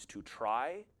opportunities to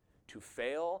try, to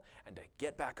fail, and to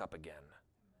get back up again.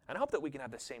 And I hope that we can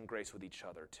have the same grace with each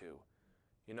other too.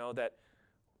 You know, that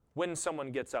when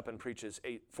someone gets up and preaches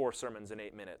 4 sermons in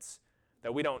 8 minutes,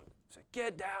 that we don't say,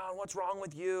 get down, what's wrong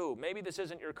with you? Maybe this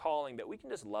isn't your calling, that we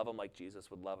can just love them like Jesus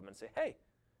would love them and say, hey,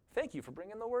 thank you for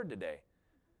bringing the word today.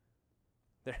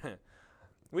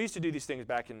 We used to do these things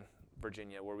back in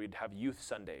Virginia where we'd have youth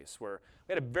Sundays where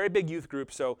we had a very big youth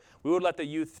group, so we would let the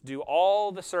youth do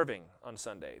all the serving on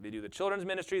Sunday. They do the children's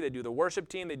ministry, they do the worship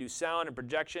team, they do sound and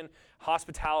projection,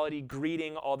 hospitality,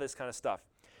 greeting, all this kind of stuff.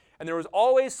 And there was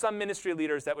always some ministry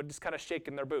leaders that would just kind of shake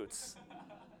in their boots.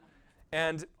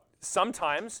 And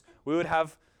sometimes we would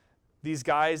have these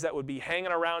guys that would be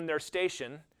hanging around their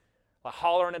station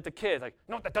hollering at the kids, like,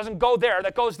 no, that doesn't go there,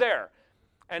 that goes there.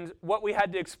 And what we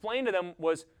had to explain to them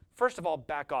was, first of all,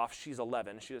 back off, she's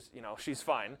 11, she's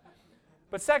fine.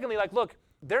 But secondly, look,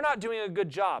 they're not doing a good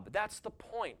job. That's the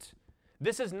point.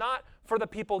 This is not for the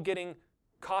people getting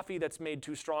coffee that's made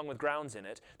too strong with grounds in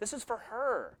it. This is for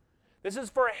her. This is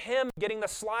for him getting the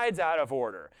slides out of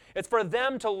order. It's for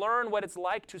them to learn what it's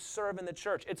like to serve in the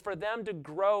church. It's for them to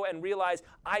grow and realize,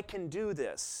 I can do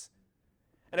this.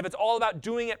 And if it's all about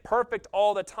doing it perfect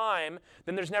all the time,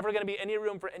 then there's never going to be any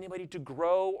room for anybody to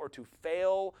grow or to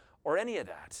fail or any of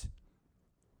that.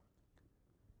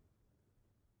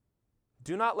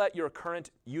 Do not let your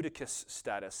current Eutychus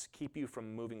status keep you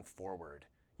from moving forward.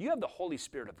 You have the Holy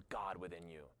Spirit of God within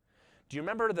you. Do you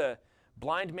remember the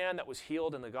blind man that was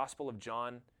healed in the Gospel of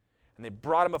John? And they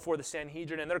brought him before the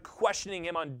Sanhedrin, and they're questioning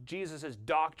him on Jesus'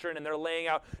 doctrine, and they're laying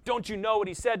out, don't you know what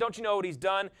he said? Don't you know what he's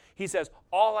done? He says,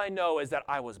 all I know is that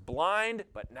I was blind,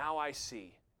 but now I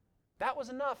see. That was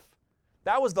enough.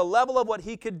 That was the level of what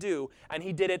he could do, and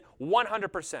he did it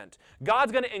 100%.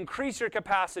 God's going to increase your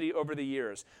capacity over the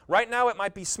years. Right now it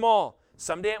might be small.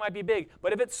 Someday it might be big.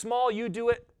 But if it's small, you do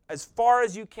it as far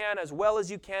as you can, as well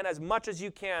as you can, as much as you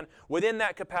can within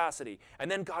that capacity. And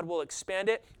then God will expand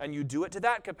it, and you do it to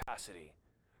that capacity.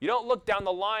 You don't look down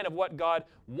the line of what God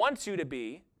wants you to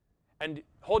be and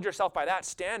hold yourself by that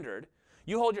standard.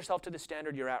 You hold yourself to the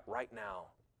standard you're at right now.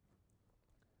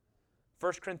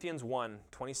 1 Corinthians 1,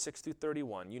 26 through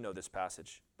 31. You know this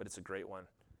passage, but it's a great one.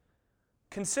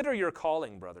 Consider your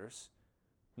calling, brothers.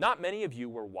 Not many of you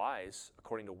were wise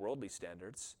according to worldly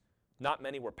standards. Not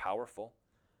many were powerful.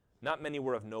 Not many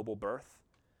were of noble birth.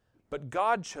 But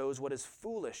God chose what is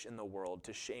foolish in the world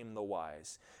to shame the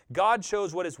wise. God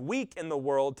chose what is weak in the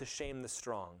world to shame the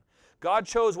strong. God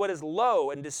chose what is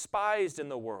low and despised in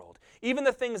the world, even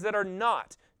the things that are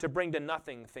not, to bring to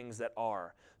nothing things that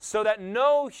are, so that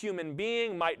no human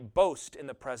being might boast in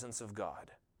the presence of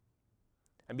God.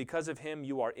 And because of him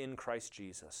you are in Christ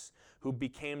Jesus, who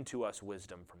became to us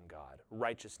wisdom from God,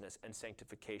 righteousness and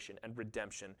sanctification and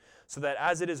redemption, so that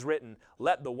as it is written,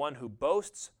 let the one who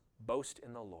boasts boast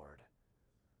in the Lord.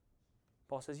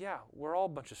 Paul says, yeah, we're all a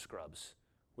bunch of scrubs.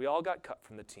 We all got cut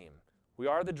from the team. We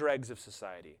are the dregs of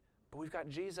society. But we've got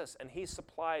Jesus, and he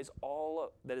supplies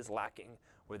all that is lacking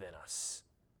within us.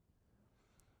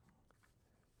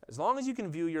 As long as you can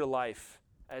view your life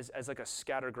as like a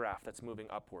scatter graph that's moving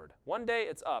upward. One day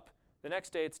it's up. The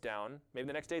next day it's down. Maybe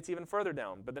the next day it's even further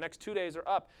down. But the next 2 days are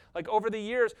up. Like over the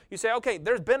years, you say, okay,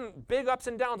 there's been big ups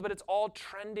and downs, but it's all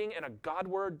trending in a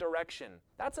Godward direction.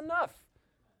 That's enough.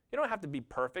 You don't have to be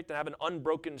perfect and have an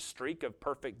unbroken streak of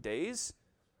perfect days.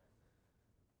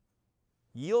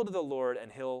 Yield to the Lord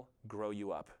and he'll grow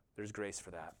you up. There's grace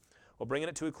for that. Well, bringing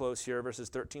it to a close here, verses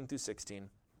 13 through 16.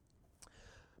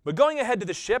 But going ahead to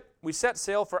the ship, we set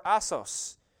sail for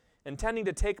Assos, intending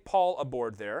to take Paul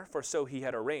aboard there, for so he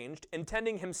had arranged,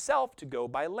 intending himself to go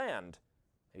by land.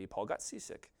 Maybe Paul got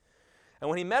seasick. And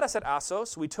when he met us at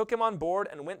Assos, we took him on board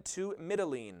and went to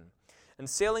Mytilene. And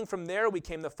sailing from there, we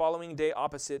came the following day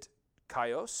opposite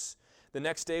Chios. The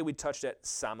next day we touched at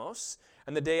Samos.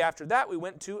 And the day after that we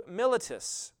went to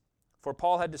Miletus. For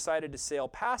Paul had decided to sail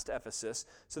past Ephesus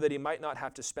so that he might not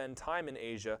have to spend time in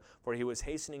Asia, for he was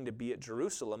hastening to be at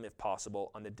Jerusalem, if possible,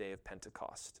 on the day of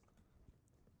Pentecost.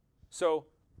 So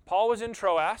Paul was in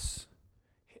Troas,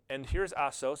 and here's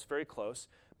Assos, very close.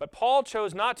 But Paul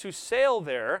chose not to sail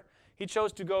there. He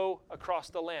chose to go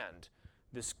across the land.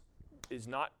 This is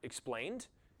not explained.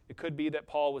 It could be that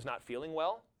Paul was not feeling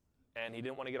well, and he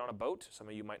didn't want to get on a boat. Some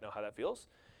of you might know how that feels.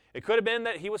 It could have been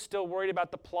that he was still worried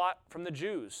about the plot from the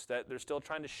Jews, that they're still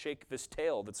trying to shake this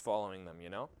tail that's following them, you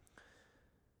know?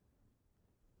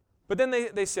 But then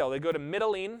they sail. They go to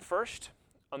Mytilene first,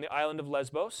 on the island of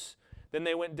Lesbos. Then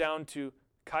they went down to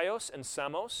Chios and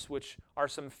Samos, which are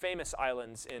some famous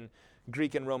islands in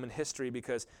Greek and Roman history,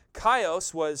 because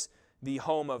Chios was the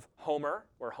home of Homer,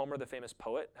 where Homer, the famous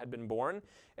poet, had been born,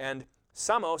 and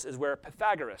Samos is where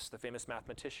Pythagoras, the famous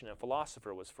mathematician and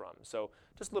philosopher, was from. So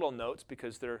just little notes,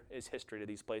 because there is history to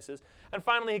these places. And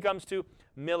finally he comes to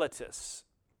Miletus,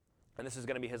 and this is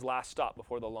going to be his last stop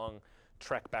before the long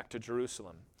trek back to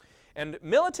Jerusalem. And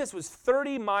Miletus was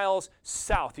 30 miles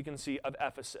south, you can see, of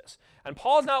Ephesus. And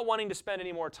Paul's not wanting to spend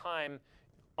any more time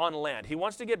on land. He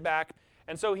wants to get back.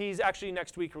 And so he's actually,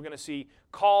 next week, we're going to see,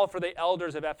 call for the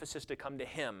elders of Ephesus to come to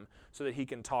him so that he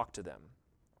can talk to them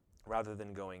rather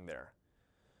than going there.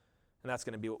 And that's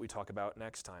going to be what we talk about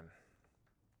next time.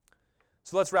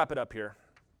 So let's wrap it up here.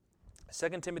 2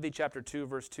 Timothy chapter 2,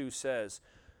 verse 2 says,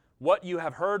 "What you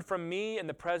have heard from me in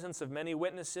the presence of many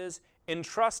witnesses,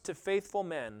 entrust to faithful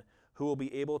men who will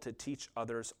be able to teach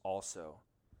others also.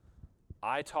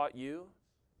 I taught you,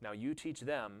 now you teach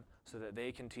them so that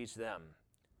they can teach them."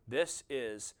 This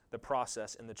is the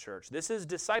process in the church. This is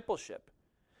discipleship,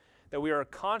 that we are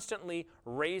constantly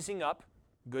raising up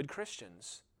good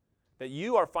Christians, that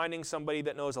you are finding somebody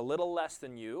that knows a little less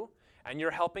than you, and you're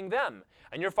helping them,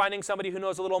 and you're finding somebody who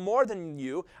knows a little more than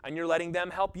you, and you're letting them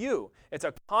help you. It's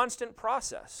a constant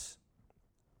process.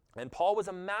 And Paul was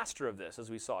a master of this,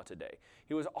 as we saw today.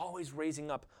 He was always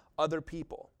raising up other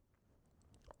people.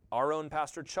 Our own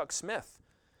pastor, Chuck Smith,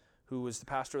 who was the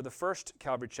pastor of the first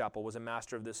Calvary Chapel, was a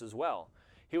master of this as well.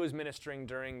 He was ministering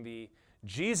during the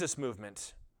Jesus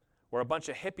movement, where a bunch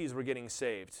of hippies were getting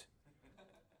saved.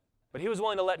 But he was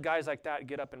willing to let guys like that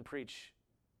get up and preach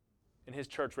in his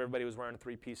church, where everybody was wearing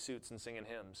three-piece suits and singing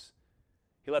hymns.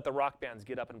 He let the rock bands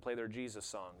get up and play their Jesus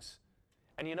songs.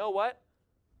 And you know what?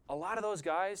 A lot of those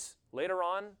guys, later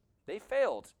on, they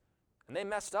failed, and they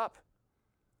messed up.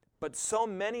 But so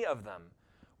many of them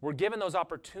were given those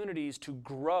opportunities to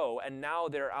grow, and now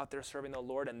they're out there serving the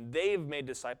Lord, and they've made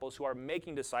disciples who are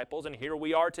making disciples, and here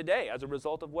we are today as a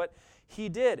result of what he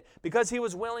did, because he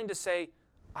was willing to say,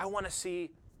 I want to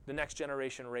see the next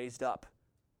generation raised up.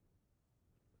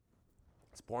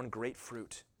 It's borne great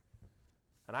fruit.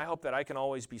 And I hope that I can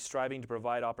always be striving to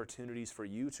provide opportunities for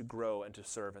you to grow and to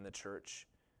serve in the church.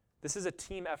 This is a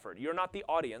team effort. You're not the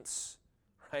audience,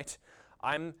 right?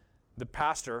 I'm the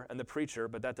pastor and the preacher,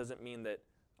 but that doesn't mean that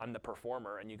I'm the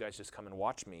performer and you guys just come and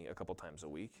watch me a couple times a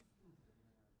week.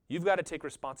 You've got to take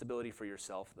responsibility for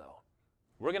yourself, though.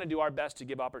 We're going to do our best to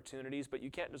give opportunities, but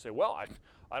you can't just say, well,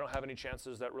 I don't have any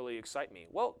chances that really excite me.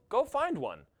 Well, go find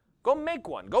one. Go make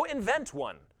one. Go invent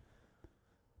one.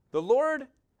 The Lord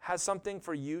has something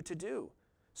for you to do.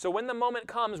 So when the moment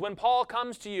comes, when Paul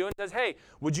comes to you and says, hey,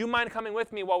 would you mind coming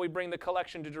with me while we bring the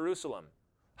collection to Jerusalem?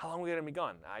 How long are we going to be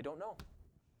gone? I don't know.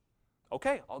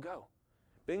 Okay, I'll go.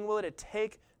 Being willing to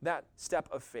take that step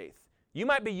of faith. You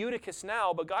might be Eutychus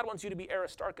now, but God wants you to be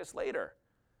Aristarchus later.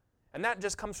 And that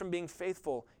just comes from being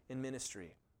faithful in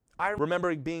ministry. I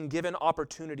remember being given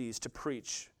opportunities to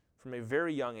preach from a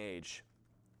very young age.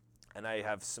 And I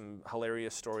have some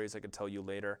hilarious stories I could tell you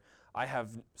later. I have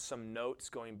some notes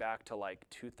going back to like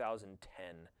 2010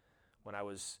 when I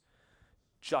was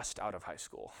just out of high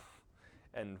school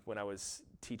and when I was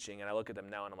teaching, and I look at them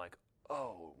now and I'm like,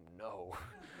 oh no.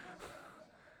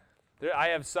 I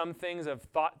have some things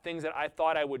things that I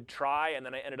thought I would try, and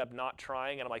then I ended up not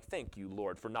trying, and I'm like, thank you,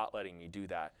 Lord, for not letting me do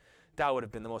that. That would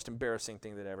have been the most embarrassing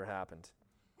thing that ever happened.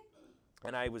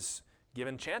 And I was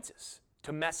given chances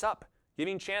to mess up,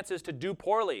 giving chances to do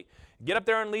poorly, get up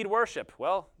there and lead worship.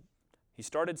 Well, he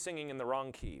started singing in the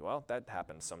wrong key. Well, that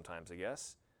happens sometimes, I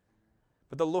guess.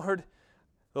 But the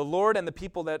Lord and the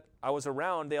people that I was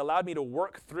around, they allowed me to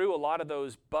work through a lot of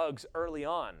those bugs early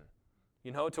on.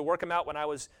 To work them out when I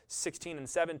was 16 and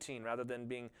 17 rather than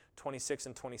being 26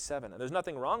 and 27. And there's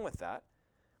nothing wrong with that.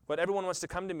 But everyone wants to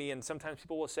come to me, and sometimes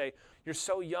people will say, you're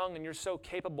so young and you're so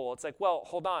capable. It's like, well,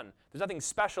 hold on. There's nothing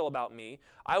special about me.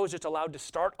 I was just allowed to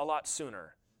start a lot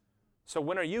sooner. So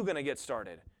when are you going to get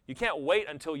started? You can't wait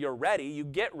until you're ready. You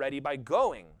get ready by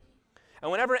going.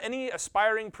 And whenever any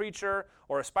aspiring preacher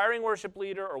or aspiring worship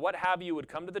leader or what have you would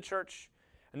come to the church,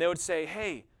 and they would say,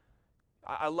 hey,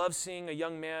 I love seeing a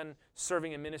young man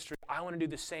serving in ministry. I want to do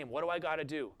the same. What do I got to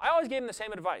do? I always gave him the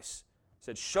same advice. I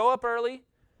said, show up early,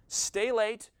 stay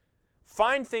late,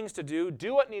 find things to do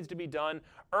what needs to be done,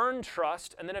 earn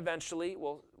trust, and then eventually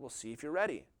we'll see if you're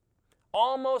ready.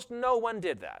 Almost no one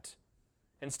did that.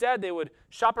 Instead, they would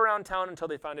shop around town until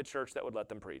they found a church that would let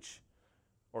them preach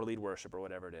or lead worship or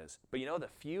whatever it is. But the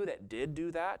few that did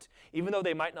do that, even though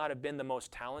they might not have been the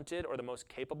most talented or the most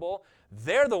capable,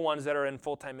 they're the ones that are in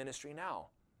full-time ministry now.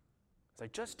 It's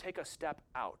like, just take a step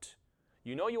out.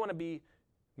 You want to be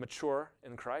mature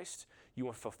in Christ. You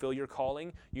want to fulfill your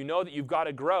calling. You know that you've got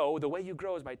to grow. The way you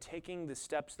grow is by taking the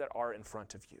steps that are in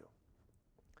front of you.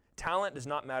 Talent does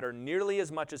not matter nearly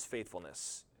as much as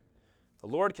faithfulness. The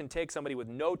Lord can take somebody with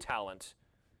no talent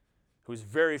who's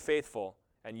very faithful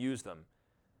and use them.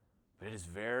 But it is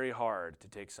very hard to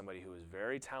take somebody who is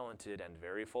very talented and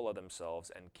very full of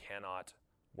themselves and cannot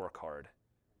work hard.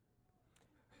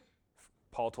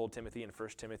 Paul told Timothy in 1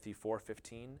 Timothy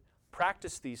 4:15,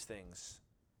 practice these things.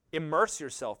 Immerse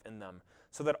yourself in them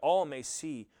so that all may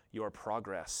see your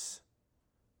progress.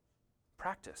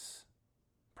 Practice.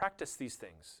 Practice these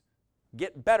things.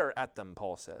 Get better at them,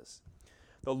 Paul says.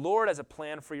 The Lord has a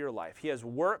plan for your life. He has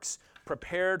works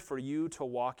prepared for you to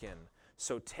walk in.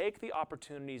 So take the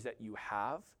opportunities that you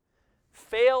have,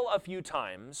 fail a few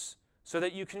times so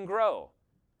that you can grow,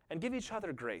 and give each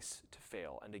other grace to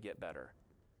fail and to get better.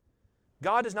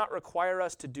 God does not require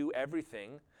us to do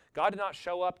everything. God did not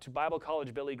show up to Bible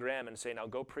College Billy Graham and say, now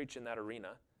go preach in that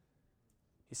arena.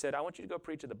 He said, I want you to go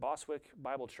preach at the Boswick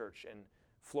Bible Church in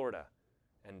Florida.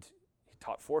 And he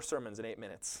taught 4 sermons in 8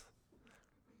 minutes.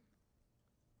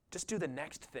 Just do the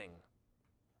next thing.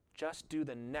 Just do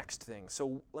the next thing.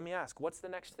 So let me ask, what's the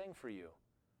next thing for you?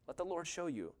 Let the Lord show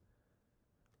you.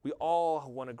 We all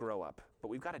want to grow up, but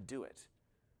we've got to do it.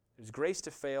 There's grace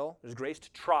to fail. There's grace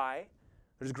to try.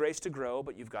 There's grace to grow,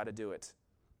 but you've got to do it.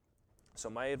 So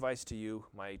my advice to you,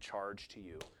 my charge to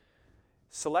you,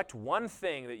 select one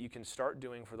thing that you can start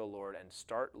doing for the Lord and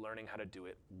start learning how to do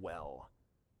it well.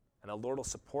 And the Lord will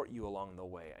support you along the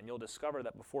way. And you'll discover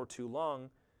that before too long,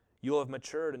 you'll have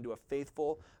matured into a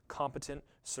faithful, competent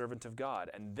servant of God.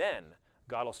 And then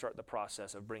God will start the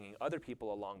process of bringing other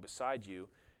people along beside you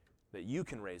that you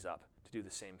can raise up to do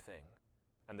the same thing.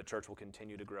 And the church will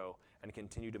continue to grow and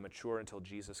continue to mature until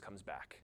Jesus comes back.